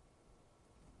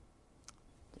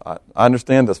 I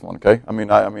understand this one, okay?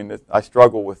 I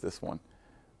struggle with this one.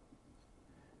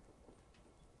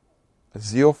 A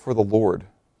zeal for the Lord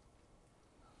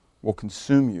will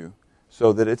consume you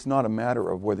so that it's not a matter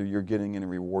of whether you're getting any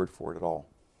reward for it at all.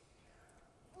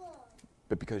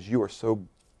 But because you are so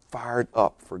fired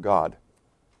up for God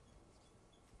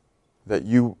that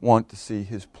you want to see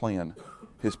His plan,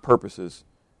 His purposes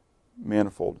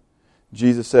manifold.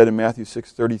 Jesus said in Matthew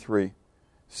 6:33,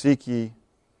 seek ye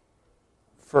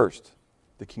first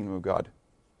the kingdom of God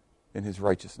and His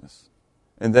righteousness.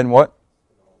 And then what?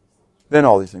 Then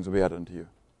all these things will be added unto you.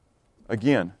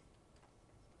 Again,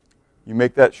 you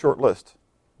make that short list.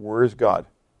 Where is God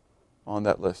on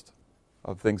that list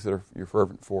of things that you're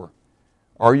fervent for?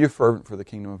 Are you fervent for the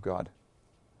kingdom of God?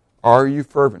 Are you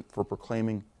fervent for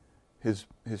proclaiming His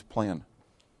plan?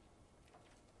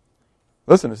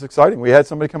 Listen, it's exciting. We had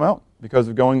somebody come out because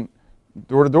of going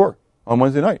door to door on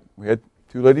Wednesday night. We had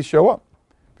 2 ladies show up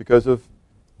because of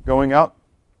going out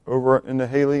over in the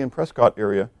Haley and Prescott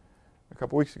area a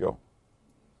couple weeks ago.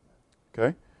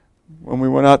 Okay? When we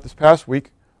went out this past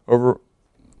week over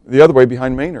the other way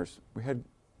behind Mainers, a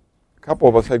couple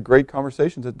of us had great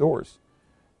conversations at doors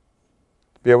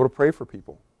to be able to pray for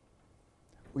people.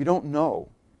 We don't know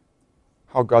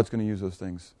how God's going to use those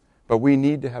things, but we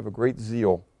need to have a great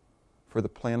zeal for the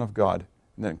plan of God,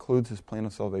 and that includes His plan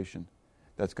of salvation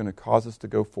that's going to cause us to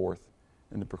go forth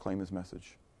and to proclaim His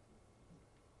message.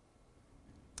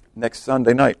 Next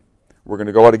Sunday night, we're going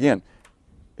to go out again,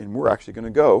 and we're actually going to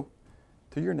go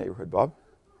to your neighborhood, Bob.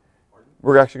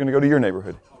 We're actually going to go to your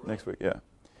neighborhood next week, yeah.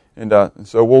 And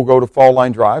so we'll go to Fall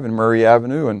Line Drive and Murray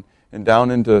Avenue and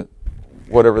down into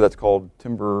whatever that's called,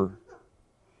 Timber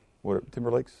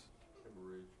Lakes?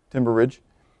 Timber Ridge.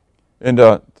 And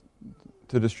to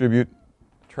distribute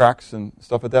tracts and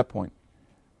stuff at that point.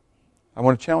 I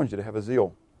want to challenge you to have a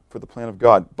zeal for the plan of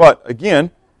God. But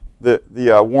again, the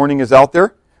warning is out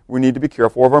there. We need to be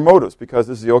careful of our motives because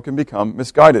the zeal can become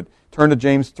misguided. Turn to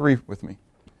James 3 with me.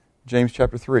 James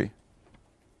chapter 3.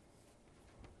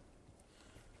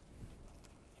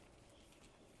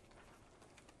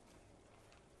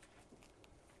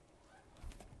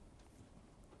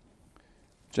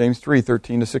 James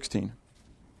 3:13-16.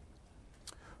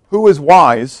 Who is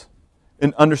wise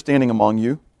and understanding among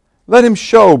you? Let him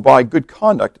show by good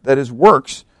conduct that his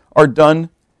works are done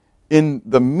in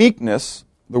the meekness.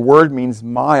 The word means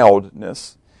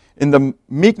mildness. In the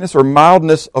meekness or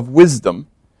mildness of wisdom.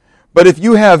 But if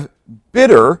you have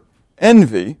bitter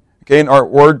envy, okay, and our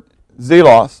word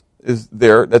zelos is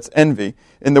there, that's envy.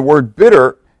 And the word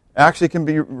bitter actually can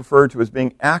be referred to as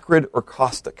being acrid or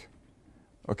caustic.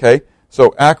 Okay?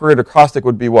 So acrid or caustic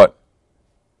would be what?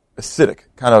 Acidic,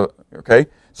 kind of, okay?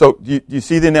 So do you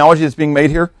see the analogy that's being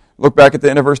made here? Look back at the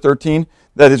end of verse 13.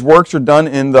 That his works are done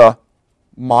in the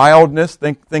mildness,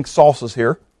 think salsas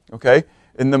here, okay?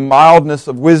 In the mildness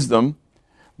of wisdom.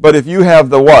 But if you have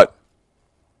the what?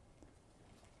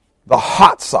 The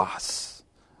hot sauce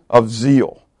of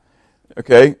zeal,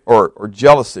 okay, or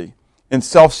jealousy, and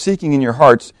self-seeking in your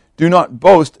hearts, do not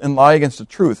boast and lie against the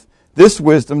truth. This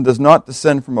wisdom does not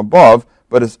descend from above,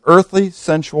 but is earthly,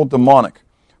 sensual, demonic.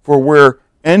 For where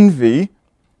envy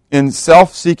and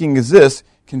self-seeking exists,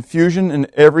 confusion and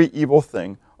every evil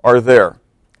thing are there.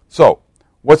 So,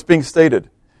 what's being stated?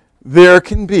 There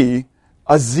can be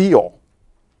a zeal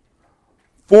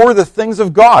for the things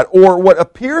of God, or what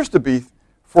appears to be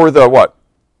for the what?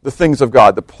 The things of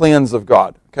God, the plans of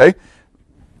God. Okay?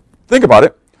 Think about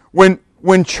it.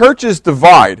 When churches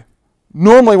divide,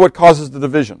 normally what causes the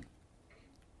division?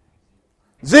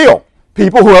 Zeal.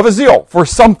 People who have a zeal for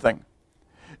something.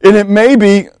 And it may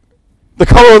be the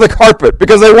color of the carpet,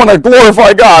 because they want to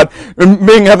glorify God, and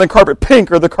having the carpet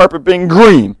pink or the carpet being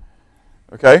green.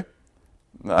 Okay?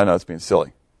 I know it's being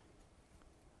silly.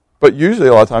 But usually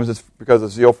a lot of times it's because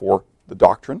of zeal for the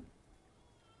doctrine.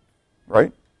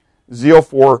 Right? Zeal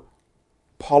for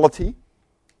polity.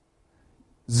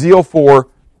 Zeal for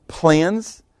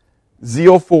plans.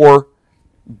 Zeal for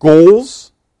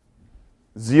goals.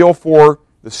 Zeal for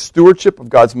the stewardship of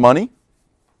God's money.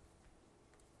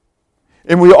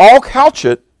 And we all couch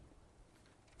it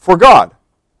for God.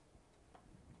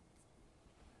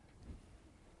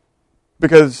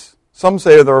 Because some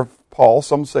say they're of Paul,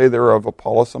 some say they're of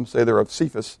Apollos, some say they're of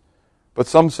Cephas, but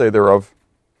some say they're of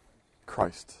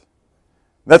Christ.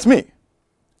 That's me.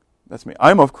 That's me.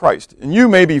 I'm of Christ. And you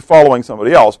may be following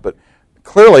somebody else, but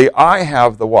clearly I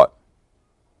have the what?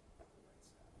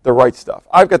 The right stuff.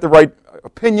 I've got the right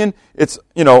opinion. It's,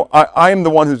 I am the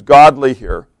one who's godly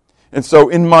here. And so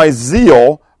in my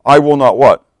zeal, I will not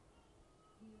what?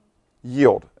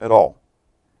 Yield at all.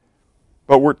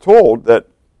 But we're told that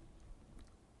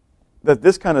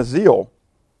this kind of zeal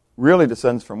really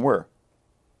descends from where?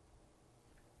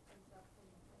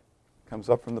 Comes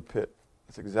up from the pit.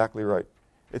 That's exactly right.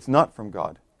 It's not from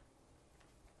God.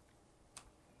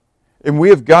 And we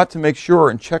have got to make sure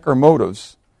and check our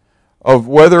motives of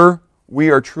whether we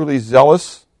are truly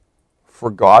zealous for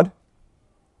God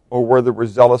or whether we're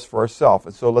zealous for ourselves.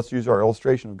 And so let's use our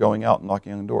illustration of going out and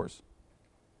knocking on doors.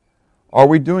 Are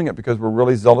we doing it because we're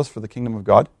really zealous for the kingdom of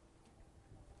God?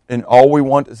 And all we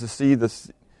want is to see the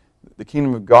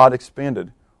kingdom of God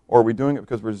expanded? Or are we doing it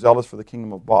because we're zealous for the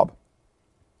kingdom of Bob?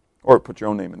 Or put your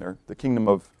own name in there, the kingdom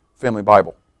of Family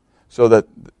Bible, so that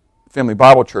Family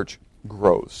Bible Church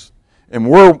grows. And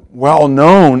we're well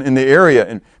known in the area,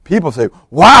 and people say,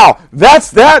 wow, that's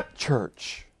that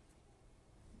church.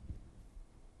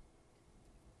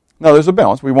 Now, there's a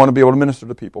balance. We want to be able to minister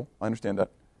to people. I understand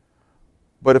that.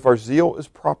 But if our zeal is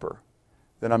proper,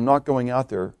 then I'm not going out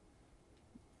there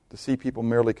to see people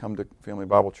merely come to Family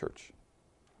Bible Church.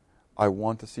 I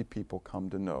want to see people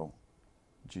come to know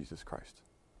Jesus Christ.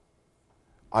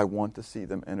 I want to see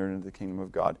them enter into the kingdom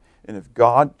of God. And if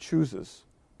God chooses,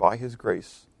 by His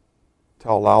grace, to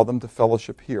allow them to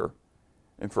fellowship here,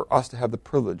 and for us to have the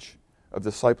privilege of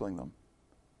discipling them,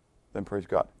 then praise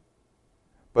God.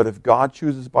 But if God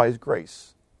chooses by His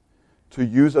grace to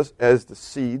use us as the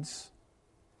seeds,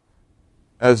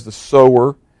 as the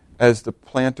sower, as the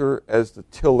planter, as the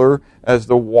tiller, as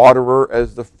the waterer,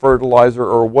 as the fertilizer,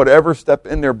 or whatever step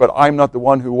in there, but I'm not the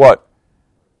one who what?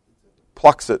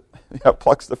 Plucks it. Yeah,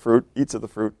 plucks the fruit, eats of the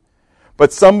fruit.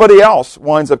 But somebody else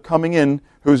winds up coming in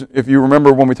who's, if you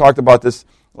remember when we talked about this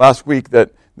last week,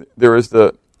 that there is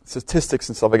the statistics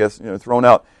and stuff, I guess, thrown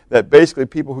out, that basically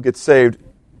people who get saved,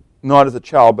 not as a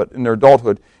child, but in their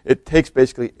adulthood, it takes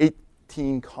basically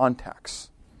 18 contacts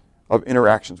of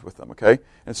interactions with them, okay?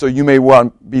 And so you may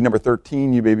be number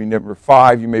 13, you may be number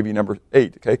 5, you may be number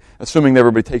 8, okay? Assuming that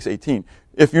everybody takes 18.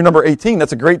 If you're number 18,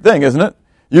 that's a great thing, isn't it?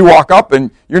 You walk up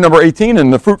and you're number 18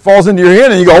 and the fruit falls into your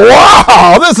hand and you go,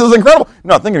 wow, this is incredible. You're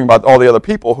not thinking about all the other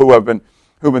people who've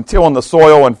been tilling the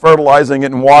soil and fertilizing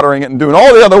it and watering it and doing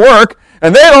all the other work,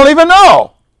 and they don't even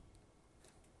know.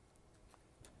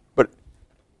 But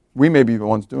we may be the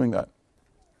ones doing that.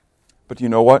 But you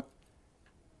know what?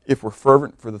 If we're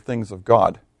fervent for the things of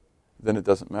God, then it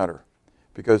doesn't matter.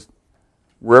 Because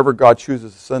wherever God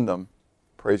chooses to send them,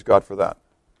 praise God for that.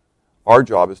 Our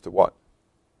job is to what?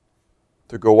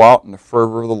 To go out in the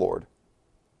fervor of the Lord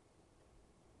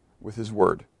with His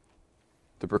word,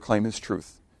 to proclaim His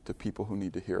truth to people who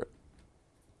need to hear it.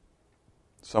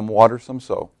 Some water, some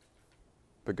sow,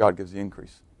 but God gives the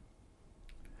increase.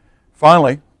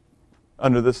 Finally,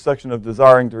 under this section of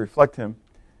desiring to reflect Him,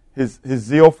 His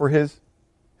zeal for His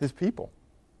people.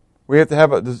 We have to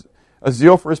have a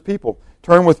zeal for His people.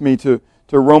 Turn with me to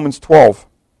Romans 12.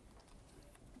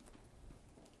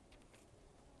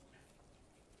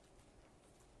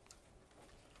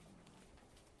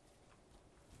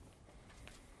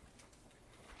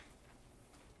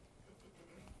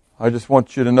 I just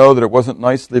want you to know that it wasn't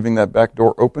nice leaving that back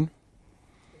door open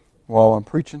while I'm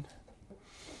preaching.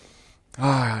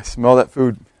 I smell that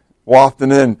food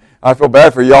wafting in. I feel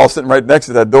bad for y'all sitting right next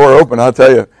to that door open. I'll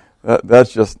tell you,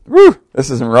 that's just,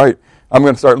 this isn't right. I'm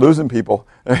going to start losing people.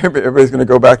 Everybody's going to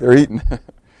go back there eating.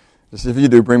 Just if you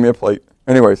do, bring me a plate.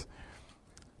 Anyways.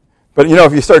 But,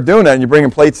 if you start doing that and you're bringing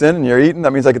plates in and you're eating,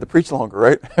 that means I get to preach longer,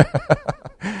 right?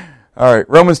 All right,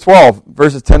 Romans 12,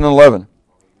 verses 10 and 11.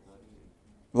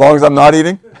 As long as I'm not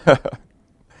eating?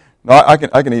 No, I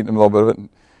can eat a little bit of it.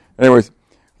 Anyways,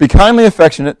 be kindly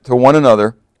affectionate to one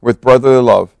another with brotherly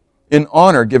love, in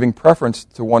honor giving preference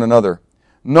to one another,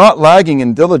 not lagging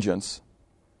in diligence,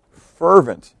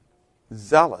 fervent,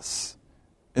 zealous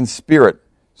in spirit,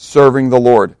 serving the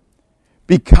Lord.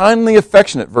 Be kindly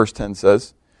affectionate, verse 10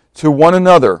 says, to one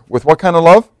another with what kind of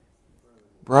love?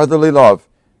 Brotherly love.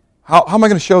 How am I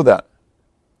going to show that?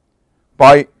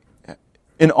 By,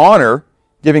 in honor,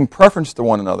 giving preference to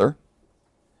one another,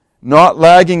 not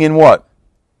lagging in what?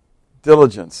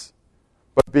 Diligence.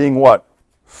 But being what?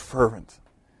 Fervent.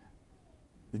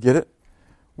 You get it?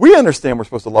 We understand we're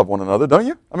supposed to love one another, don't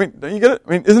you? Don't you get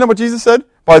it? Isn't that what Jesus said?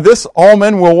 By this all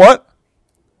men will what?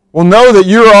 Will know that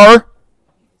you are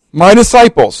my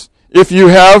disciples, if you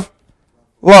have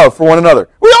love for one another.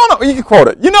 We all know. You can quote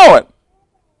it. You know it.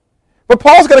 But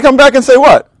Paul's got to come back and say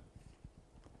what?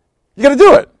 You got to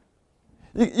do it.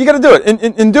 You got to do it.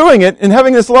 In doing it, in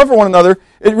having this love for one another,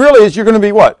 it really is you're going to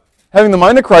be what? Having the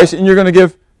mind of Christ, and you're going to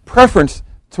give preference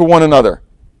to one another.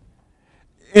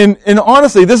 And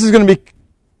honestly, this is going to be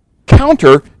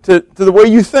counter to the way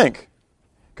you think.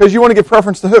 Because you want to give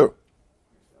preference to who?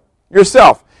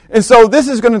 Yourself. And so this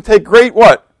is going to take great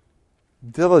what?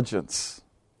 Diligence.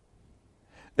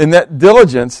 And that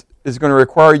diligence is going to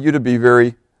require you to be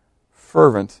very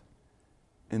fervent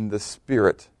in the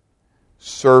Spirit,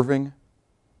 serving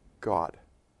God.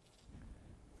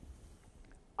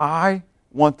 I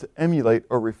want to emulate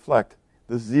or reflect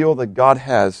the zeal that God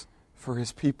has for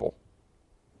His people.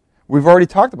 We've already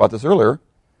talked about this earlier.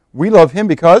 We love Him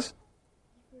because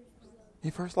He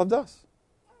first loved us.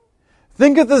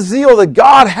 Think of the zeal that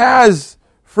God has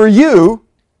for you.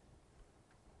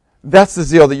 That's the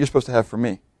zeal that you're supposed to have for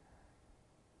me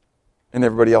and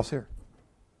everybody else here.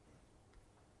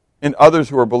 And others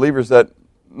who are believers that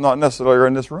not necessarily are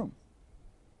in this room.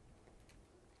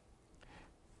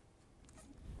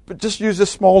 But just use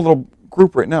this small little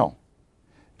group right now.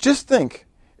 Just think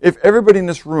if everybody in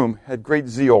this room had great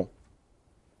zeal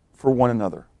for one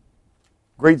another.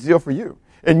 Great zeal for you.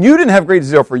 And you didn't have great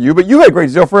zeal for you, but you had great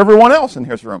zeal for everyone else in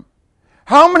this room.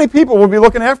 How many people would be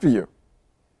looking after you?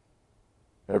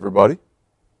 Everybody.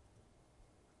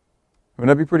 Wouldn't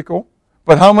that be pretty cool?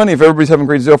 But how many if everybody's having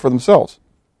great zeal for themselves?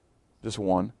 Just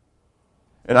one.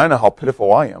 And I know how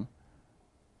pitiful I am.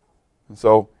 And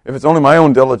so, if it's only my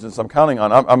own diligence I'm counting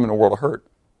on, I'm in a world of hurt.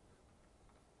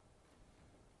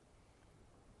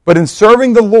 But in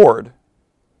serving the Lord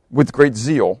with great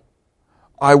zeal,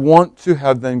 I want to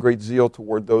have then great zeal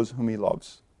toward those whom He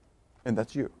loves. And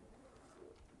that's you.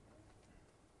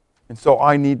 And so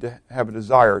I need to have a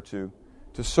desire to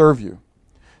serve you.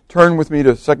 Turn with me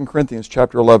to 2 Corinthians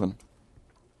chapter 11.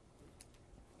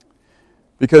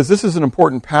 Because this is an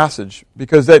important passage.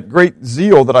 Because that great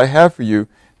zeal that I have for you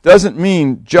doesn't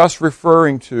mean just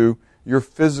referring to your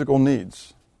physical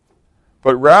needs.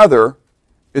 But rather,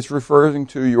 it's referring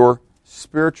to your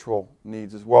spiritual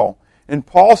needs as well. And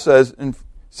Paul says in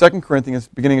 2 Corinthians,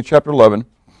 beginning of chapter 11,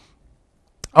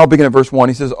 I'll begin at verse 1.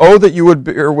 He says, "Oh, that you would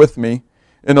bear with me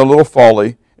in a little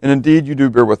folly, and indeed you do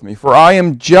bear with me. For I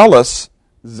am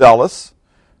zealous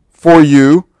for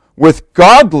you with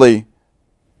godly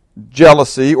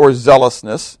jealousy or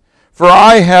zealousness. For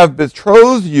I have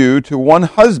betrothed you to one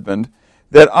husband,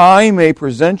 that I may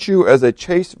present you as a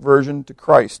chaste virgin to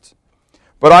Christ.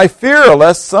 But I fear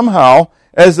lest somehow,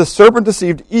 as the serpent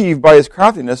deceived Eve by his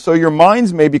craftiness, so your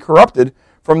minds may be corrupted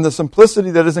from the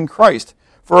simplicity that is in Christ.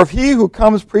 For if he who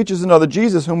comes preaches another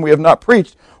Jesus whom we have not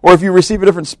preached, or if you receive a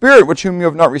different spirit which whom you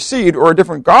have not received, or a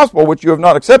different gospel which you have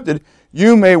not accepted,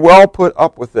 you may well put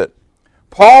up with it."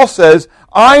 Paul says,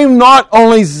 I'm not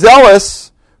only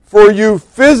zealous for you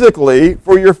physically,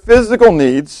 for your physical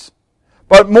needs,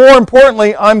 but more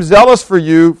importantly, I'm zealous for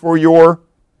you for your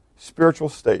spiritual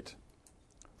state,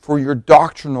 for your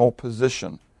doctrinal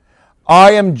position.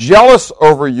 I am jealous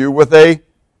over you with a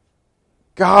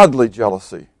godly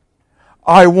jealousy.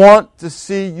 I want to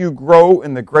see you grow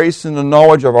in the grace and the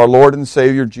knowledge of our Lord and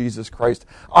Savior Jesus Christ.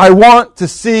 I want to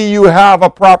see you have a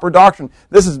proper doctrine.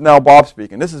 This is now Bob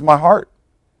speaking. This is my heart.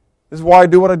 This is why I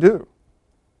do what I do.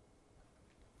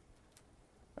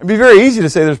 It'd be very easy to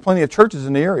say there's plenty of churches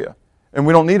in the area, and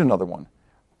we don't need another one.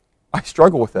 I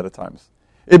struggle with that at times.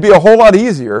 It'd be a whole lot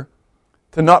easier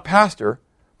to not pastor,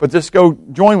 but just go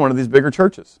join one of these bigger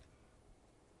churches.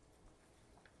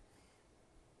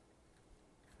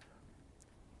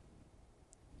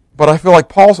 But I feel like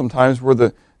Paul sometimes, where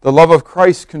the love of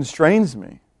Christ constrains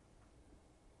me.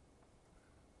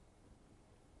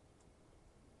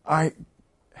 I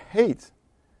hate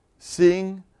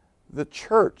seeing the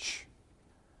church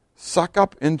suck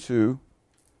up into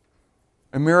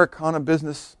Americana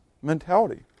business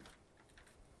mentality.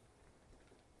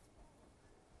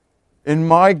 And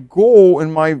my goal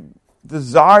and my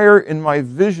desire and my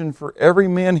vision for every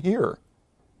man here,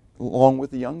 along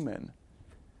with the young men,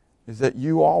 is that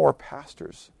you all are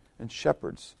pastors and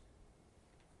shepherds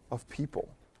of people,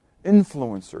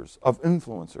 influencers of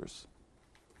influencers,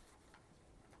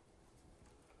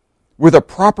 with a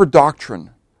proper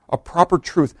doctrine, a proper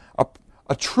truth,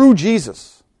 a true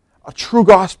Jesus, a true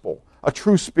gospel, a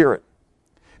true spirit.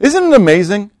 Isn't it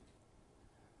amazing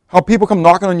how people come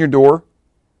knocking on your door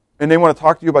and they want to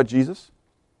talk to you about Jesus?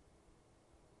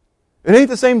 It ain't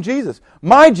the same Jesus.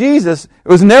 My Jesus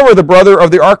was never the brother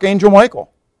of the Archangel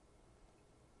Michael.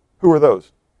 Who are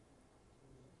those?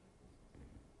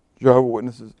 Jehovah's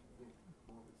Witnesses.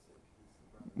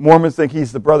 Mormons think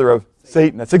he's the brother of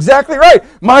Satan. That's exactly right.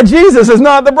 My Jesus is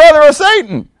not the brother of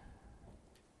Satan.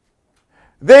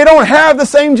 They don't have the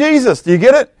same Jesus. Do you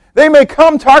get it? They may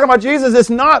come talking about Jesus. It's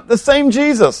not the same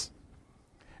Jesus.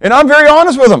 And I'm very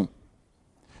honest with them.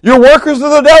 You're workers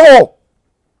of the devil.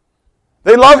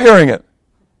 They love hearing it.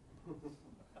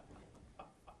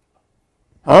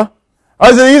 Huh?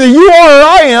 I said, either you are or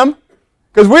I am,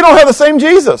 because we don't have the same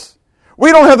Jesus.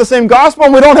 We don't have the same gospel,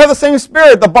 and we don't have the same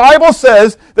spirit. The Bible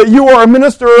says that you are a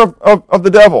minister of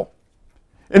the devil.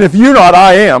 And if you're not,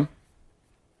 I am.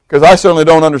 Because I certainly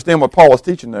don't understand what Paul was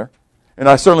teaching there. And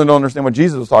I certainly don't understand what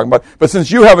Jesus was talking about. But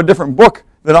since you have a different book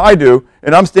than I do,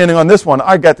 and I'm standing on this one,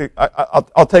 I'll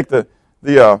take the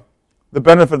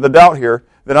benefit of the doubt here,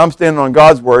 that I'm standing on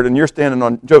God's word, and you're standing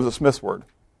on Joseph Smith's word.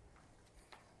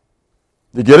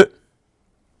 You get it?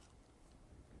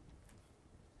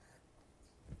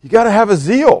 You got to have a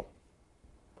zeal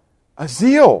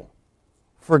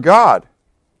for God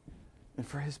and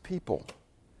for His people.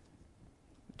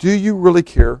 Do you really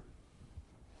care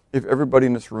if everybody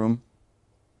in this room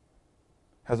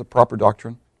has a proper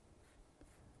doctrine?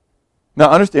 Now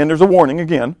understand, there's a warning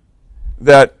again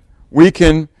that we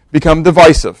can become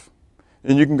divisive.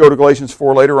 And you can go to Galatians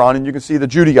 4 later on and you can see the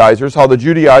Judaizers, how the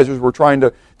Judaizers were trying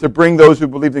to bring those who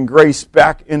believed in grace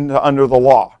back into under the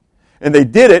law. And they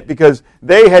did it because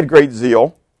they had great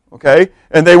zeal, okay?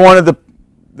 And they wanted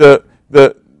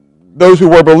those who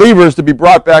were believers to be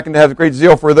brought back and to have great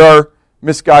zeal for their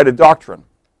misguided doctrine.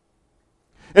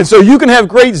 And so you can have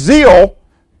great zeal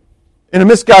in a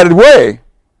misguided way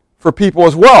for people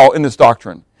as well in this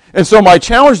doctrine. And so my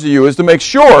challenge to you is to make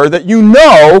sure that you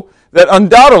know that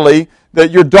undoubtedly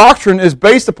that your doctrine is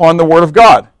based upon the Word of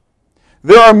God.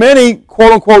 There are many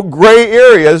quote-unquote gray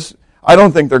areas. I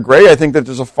don't think they're gray. I think that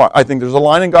there's a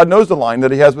line, and God knows the line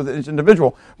that He has with each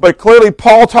individual. But clearly,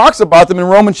 Paul talks about them in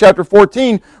Romans chapter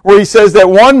 14, where he says that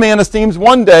one man esteems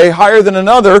one day higher than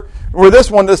another, where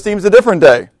this one esteems a different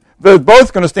day. They're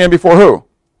both going to stand before who?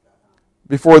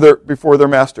 Before their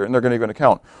master, and they're going to give an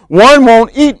account. One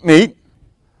won't eat meat.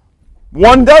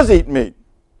 One does eat meat.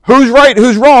 Who's right?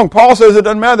 Who's wrong? Paul says it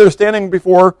doesn't matter. They're standing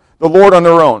before the Lord on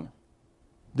their own.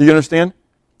 Do you understand?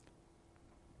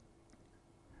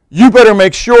 You better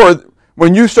make sure that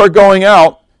when you start going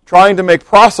out trying to make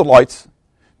proselytes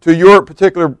to your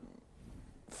particular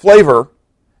flavor,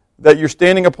 that you're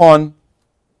standing upon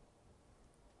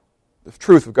the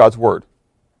truth of God's Word.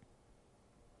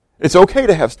 It's okay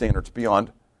to have standards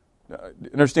beyond.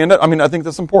 Understand that? I mean, I think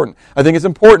that's important. I think it's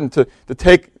important to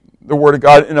take the Word of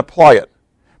God and apply it.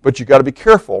 But you've got to be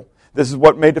careful. This is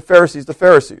what made the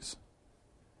Pharisees.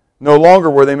 No longer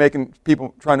were they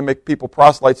trying to make people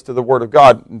proselytes to the Word of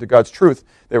God and to God's truth.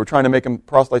 They were trying to make them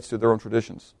proselytes to their own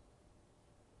traditions.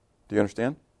 Do you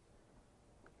understand?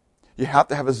 You have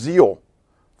to have a zeal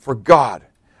for God,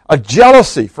 a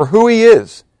jealousy for who He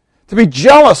is, to be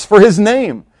jealous for His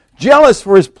name, jealous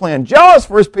for His plan, jealous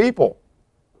for His people.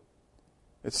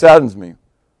 It saddens me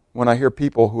when I hear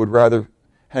people who would rather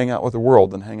hang out with the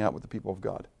world than hang out with the people of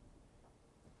God.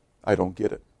 I don't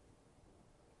get it.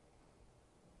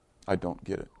 I don't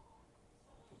get it.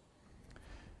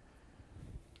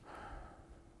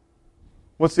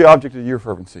 What's the object of your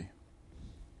fervency?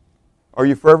 Are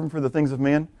you fervent for the things of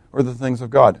man or the things of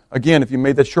God? Again, if you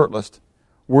made that short list,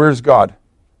 where's God?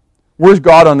 Where's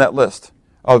God on that list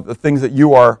of the things that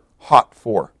you are hot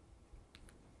for?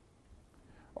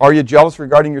 Are you jealous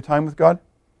regarding your time with God?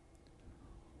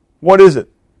 What is it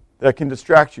that can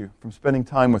distract you from spending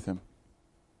time with Him?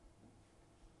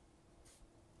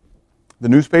 The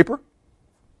newspaper?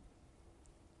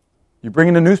 You bring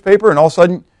in the newspaper and all of a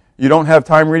sudden you don't have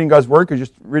time reading God's Word because you're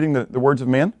just reading the words of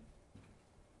man?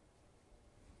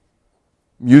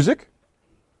 Music?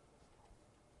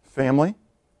 Family?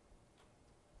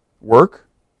 Work?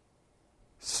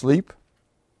 Sleep?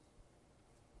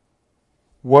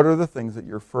 What are the things that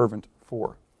you're fervent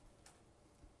for?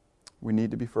 We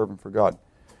need to be fervent for God.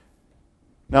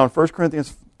 Now in 1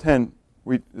 Corinthians 10,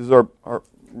 this is our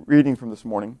reading from this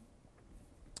morning.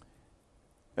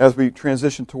 As we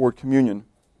transition toward communion,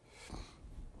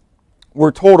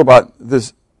 we're told about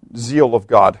this zeal of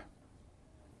God.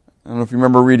 I don't know if you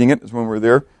remember reading it, it's when we were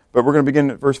there, but we're going to begin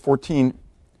at verse 14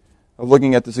 of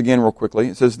looking at this again real quickly.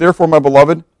 It says, "Therefore, my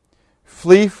beloved,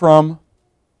 flee from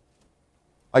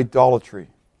idolatry."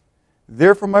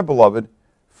 Therefore, my beloved,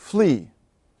 flee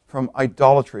from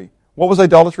idolatry. What was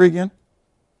idolatry again?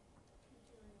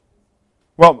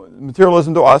 Well,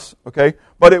 materialism to us, okay?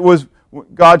 But it was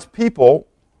God's people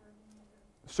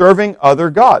serving other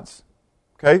gods,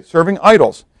 okay? Serving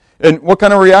idols. And what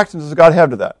kind of reactions does God have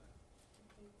to that?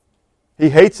 He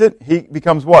hates it. He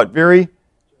becomes what? Very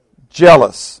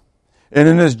jealous. And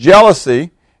in his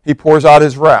jealousy, he pours out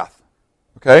his wrath,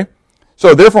 okay?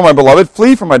 So, therefore, my beloved,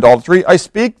 flee from idolatry. I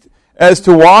speak as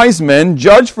to wise men,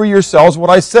 judge for yourselves what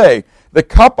I say. The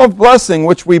cup of blessing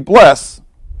which we bless,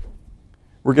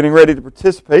 we're getting ready to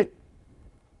participate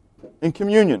in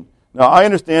communion. Now, I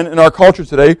understand in our culture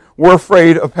today, we're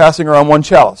afraid of passing around one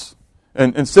chalice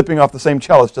and sipping off the same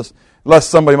chalice, just lest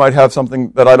somebody might have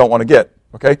something that I don't want to get.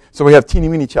 Okay? So we have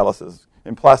teeny-weeny chalices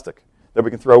in plastic that we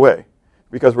can throw away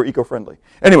because we're eco-friendly.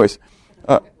 Anyways,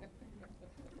 sorry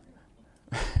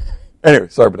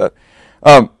about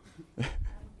that.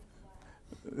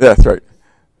 That's right.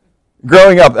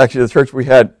 Growing up, actually, the church we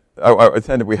had, I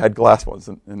attended, we had glass ones,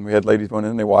 and we had ladies going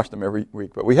in and they washed them every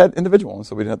week. But we had individual ones,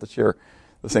 so we didn't have to share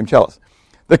the same chalice.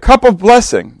 The cup of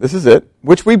blessing, this is it,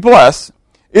 which we bless,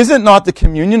 is it not the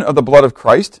communion of the blood of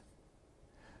Christ?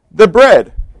 The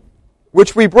bread,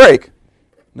 which we break.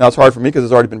 Now it's hard for me because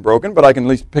it's already been broken, but I can at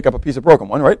least pick up a piece of broken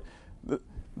one, right?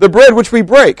 The bread which we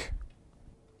break,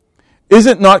 is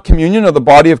it not communion of the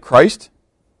body of Christ?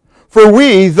 For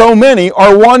we, though many,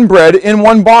 are one bread in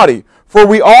one body, for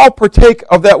we all partake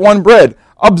of that one bread.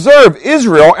 Observe,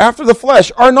 Israel, after the flesh,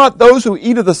 are not those who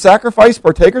eat of the sacrifice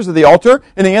partakers of the altar?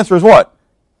 And the answer is what?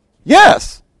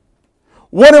 Yes.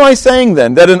 What am I saying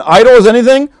then? That an idol is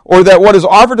anything? Or that what is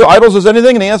offered to idols is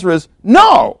anything? And the answer is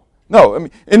no. No. I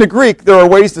mean, in the Greek, there are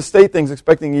ways to state things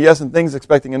expecting a yes and things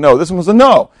expecting a no. This one was a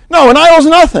no. No, an idol is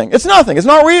nothing. It's nothing. It's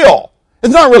not real.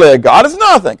 It's not really a God. It's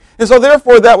nothing. And so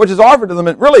therefore, that which is offered to them,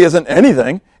 it really isn't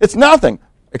anything. It's nothing.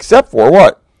 Except for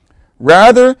what?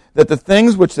 Rather, that the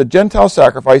things which the Gentiles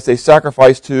sacrifice, they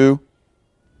sacrifice to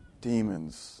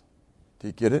demons. Do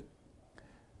you get it?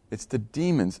 It's to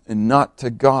demons and not to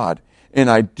God. And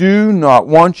I do not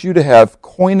want you to have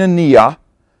koinonia,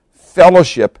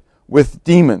 fellowship with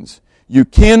demons. You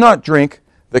cannot drink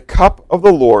the cup of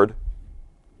the Lord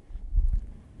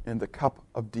and the cup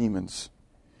of demons.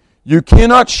 You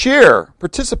cannot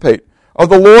participate of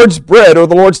the Lord's bread or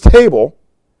the Lord's table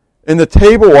in the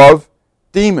table of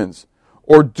demons.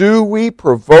 Or do we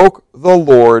provoke the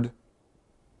Lord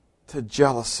to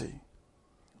jealousy?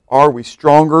 Are we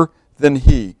stronger than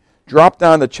He? Drop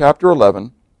down to chapter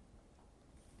 11,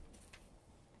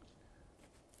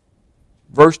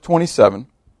 verse 27.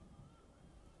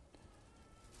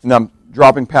 And I'm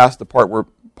dropping past the part where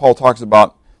Paul talks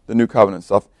about the new covenant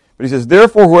stuff. But he says,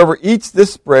 "Therefore, whoever eats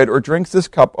this bread or drinks this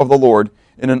cup of the Lord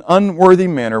in an unworthy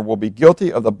manner will be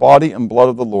guilty of the body and blood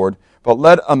of the Lord. But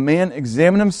let a man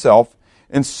examine himself,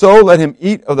 and so let him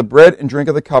eat of the bread and drink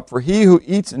of the cup. For he who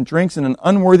eats and drinks in an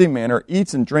unworthy manner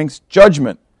eats and drinks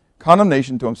judgment,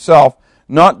 condemnation to himself,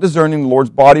 not discerning the Lord's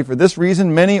body. For this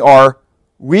reason many are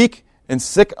weak and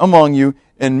sick among you,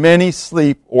 and many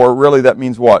sleep," or really that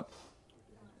means what?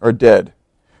 Are dead.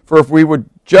 "For if we would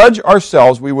judge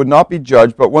ourselves, we would not be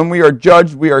judged. But when we are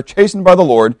judged, we are chastened by the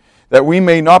Lord, that we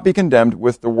may not be condemned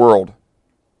with the world."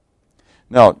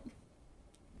 Now,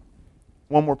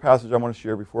 one more passage I want to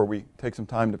share before we take some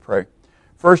time to pray.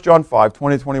 1 John 5,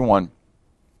 20-21.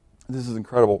 This is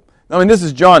incredible. I mean, this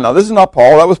is John. Now, this is not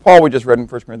Paul. That was Paul we just read in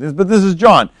 1 Corinthians. But this is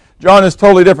John. John is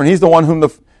totally different. He's the one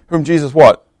whom Jesus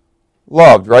what?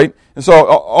 Loved, right? And so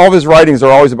all of his writings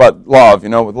are always about love,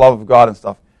 with love of God and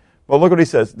stuff. But look what he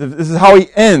says. This is how he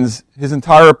ends his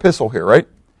entire epistle here, right?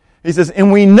 He says,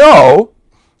 "And we know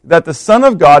that the Son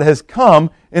of God has come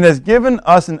and has given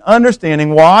us an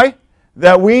understanding." Why?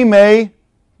 "That we may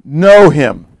know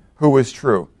Him who is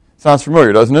true." Sounds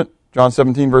familiar, doesn't it? John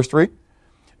 17, verse 3.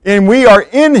 And we are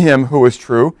in him who is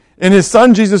true, in his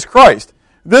Son Jesus Christ.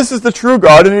 This is the true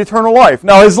God and eternal life.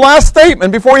 Now, his last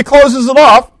statement before he closes it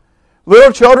off,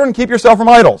 little children, keep yourself from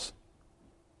idols.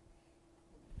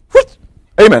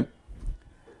 Amen.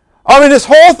 I mean, this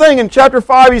whole thing in chapter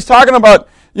 5, he's talking about,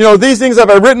 these things have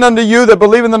I written unto you that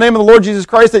believe in the name of the Lord Jesus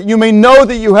Christ, that you may know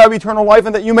that you have eternal life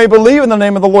and that you may believe in the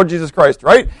name of the Lord Jesus Christ,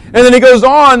 right? And then he goes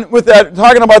on with that,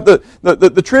 talking about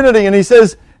the Trinity, and he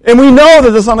says, and we know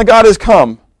that the Son of God has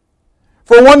come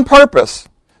for one purpose,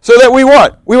 so that we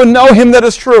what? We would know him that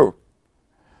is true.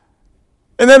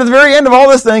 And then at the very end of all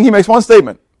this thing, he makes one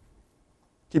statement.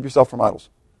 Keep yourself from idols.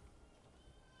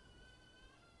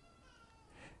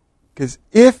 Because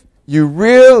if you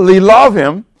really love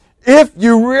him, if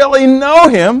you really know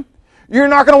him, you're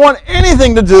not going to want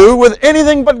anything to do with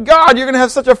anything but God. You're going to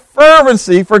have such a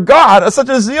fervency for God, such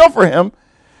a zeal for him,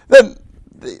 that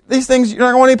these things, you're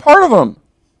not going to want any part of them.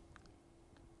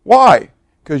 Why?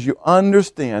 Because you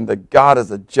understand that God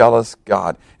is a jealous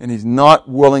God, and he's not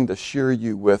willing to share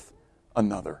you with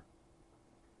another.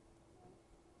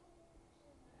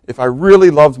 If I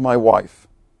really loved my wife,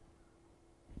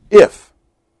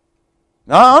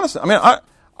 now honestly,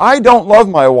 I don't love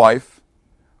my wife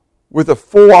with a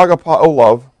full agapao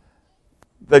love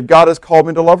that God has called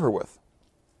me to love her with.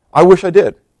 I wish I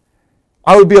did.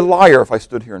 I would be a liar if I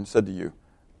stood here and said to you,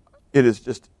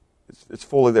 it's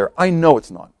fully there. I know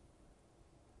it's not.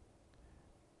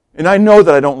 And I know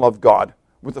that I don't love God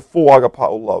with the full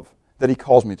agapao love that he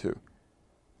calls me to.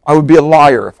 I would be a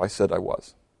liar if I said I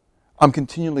was. I'm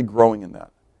continually growing in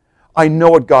that. I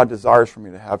know what God desires for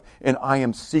me to have, and I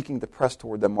am seeking to press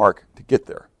toward the mark to get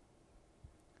there.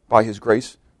 By his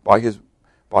grace, by his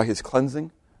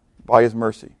cleansing, by his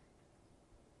mercy.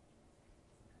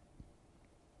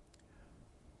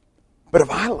 But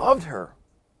if I loved her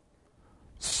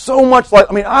so much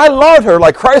I loved her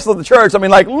like Christ loved the church.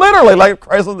 Literally like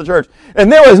Christ loved the church.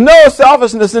 And there was no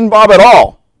selfishness in Bob at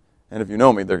all. And if you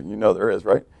know me, there is,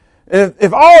 right? And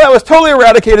if all that was totally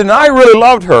eradicated and I really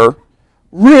loved her,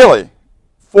 really,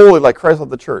 fully like Christ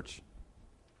loved the church,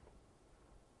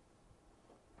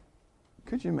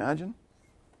 could you imagine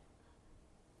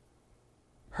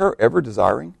her ever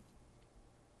desiring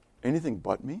anything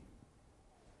but me?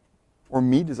 Or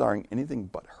me desiring anything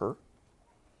but her?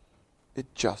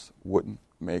 It just wouldn't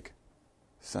make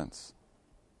sense.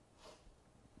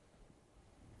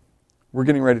 We're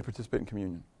getting ready to participate in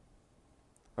communion,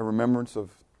 a remembrance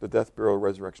of the death, burial,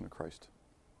 resurrection of Christ.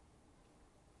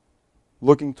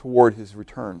 Looking toward his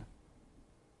return,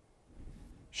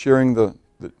 sharing the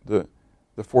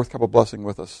fourth cup of blessing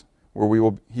with us,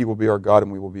 where he will be our God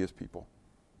and we will be his people.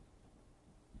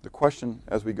 The question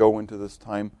as we go into this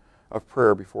time of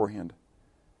prayer beforehand,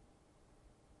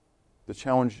 the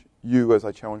challenge you as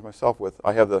I challenge myself with,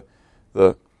 I have the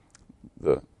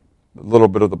little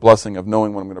bit of the blessing of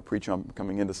knowing what I'm going to preach on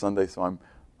coming into Sunday, so I'm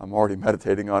already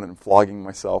meditating on it and flogging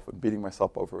myself and beating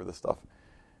myself over with this stuff.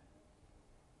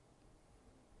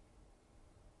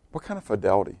 What kind of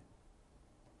fidelity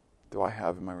do I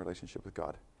have in my relationship with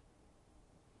God?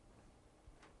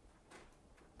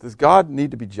 Does God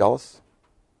need to be jealous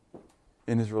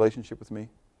in his relationship with me?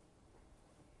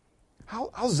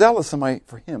 How zealous am I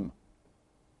for him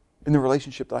in the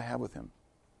relationship that I have with him?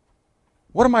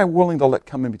 What am I willing to let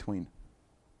come in between?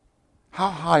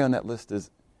 How high on that list is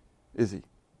he?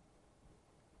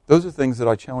 Those are things that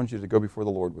I challenge you to go before the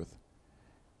Lord with.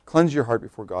 Cleanse your heart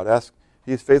before God. Ask,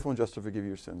 he is faithful and just to forgive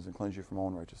your sins and cleanse you from all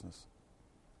unrighteousness.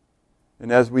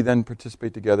 And as we then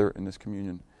participate together in this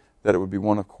communion, that it would be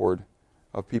one accord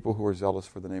of people who are zealous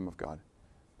for the name of God.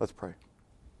 Let's pray.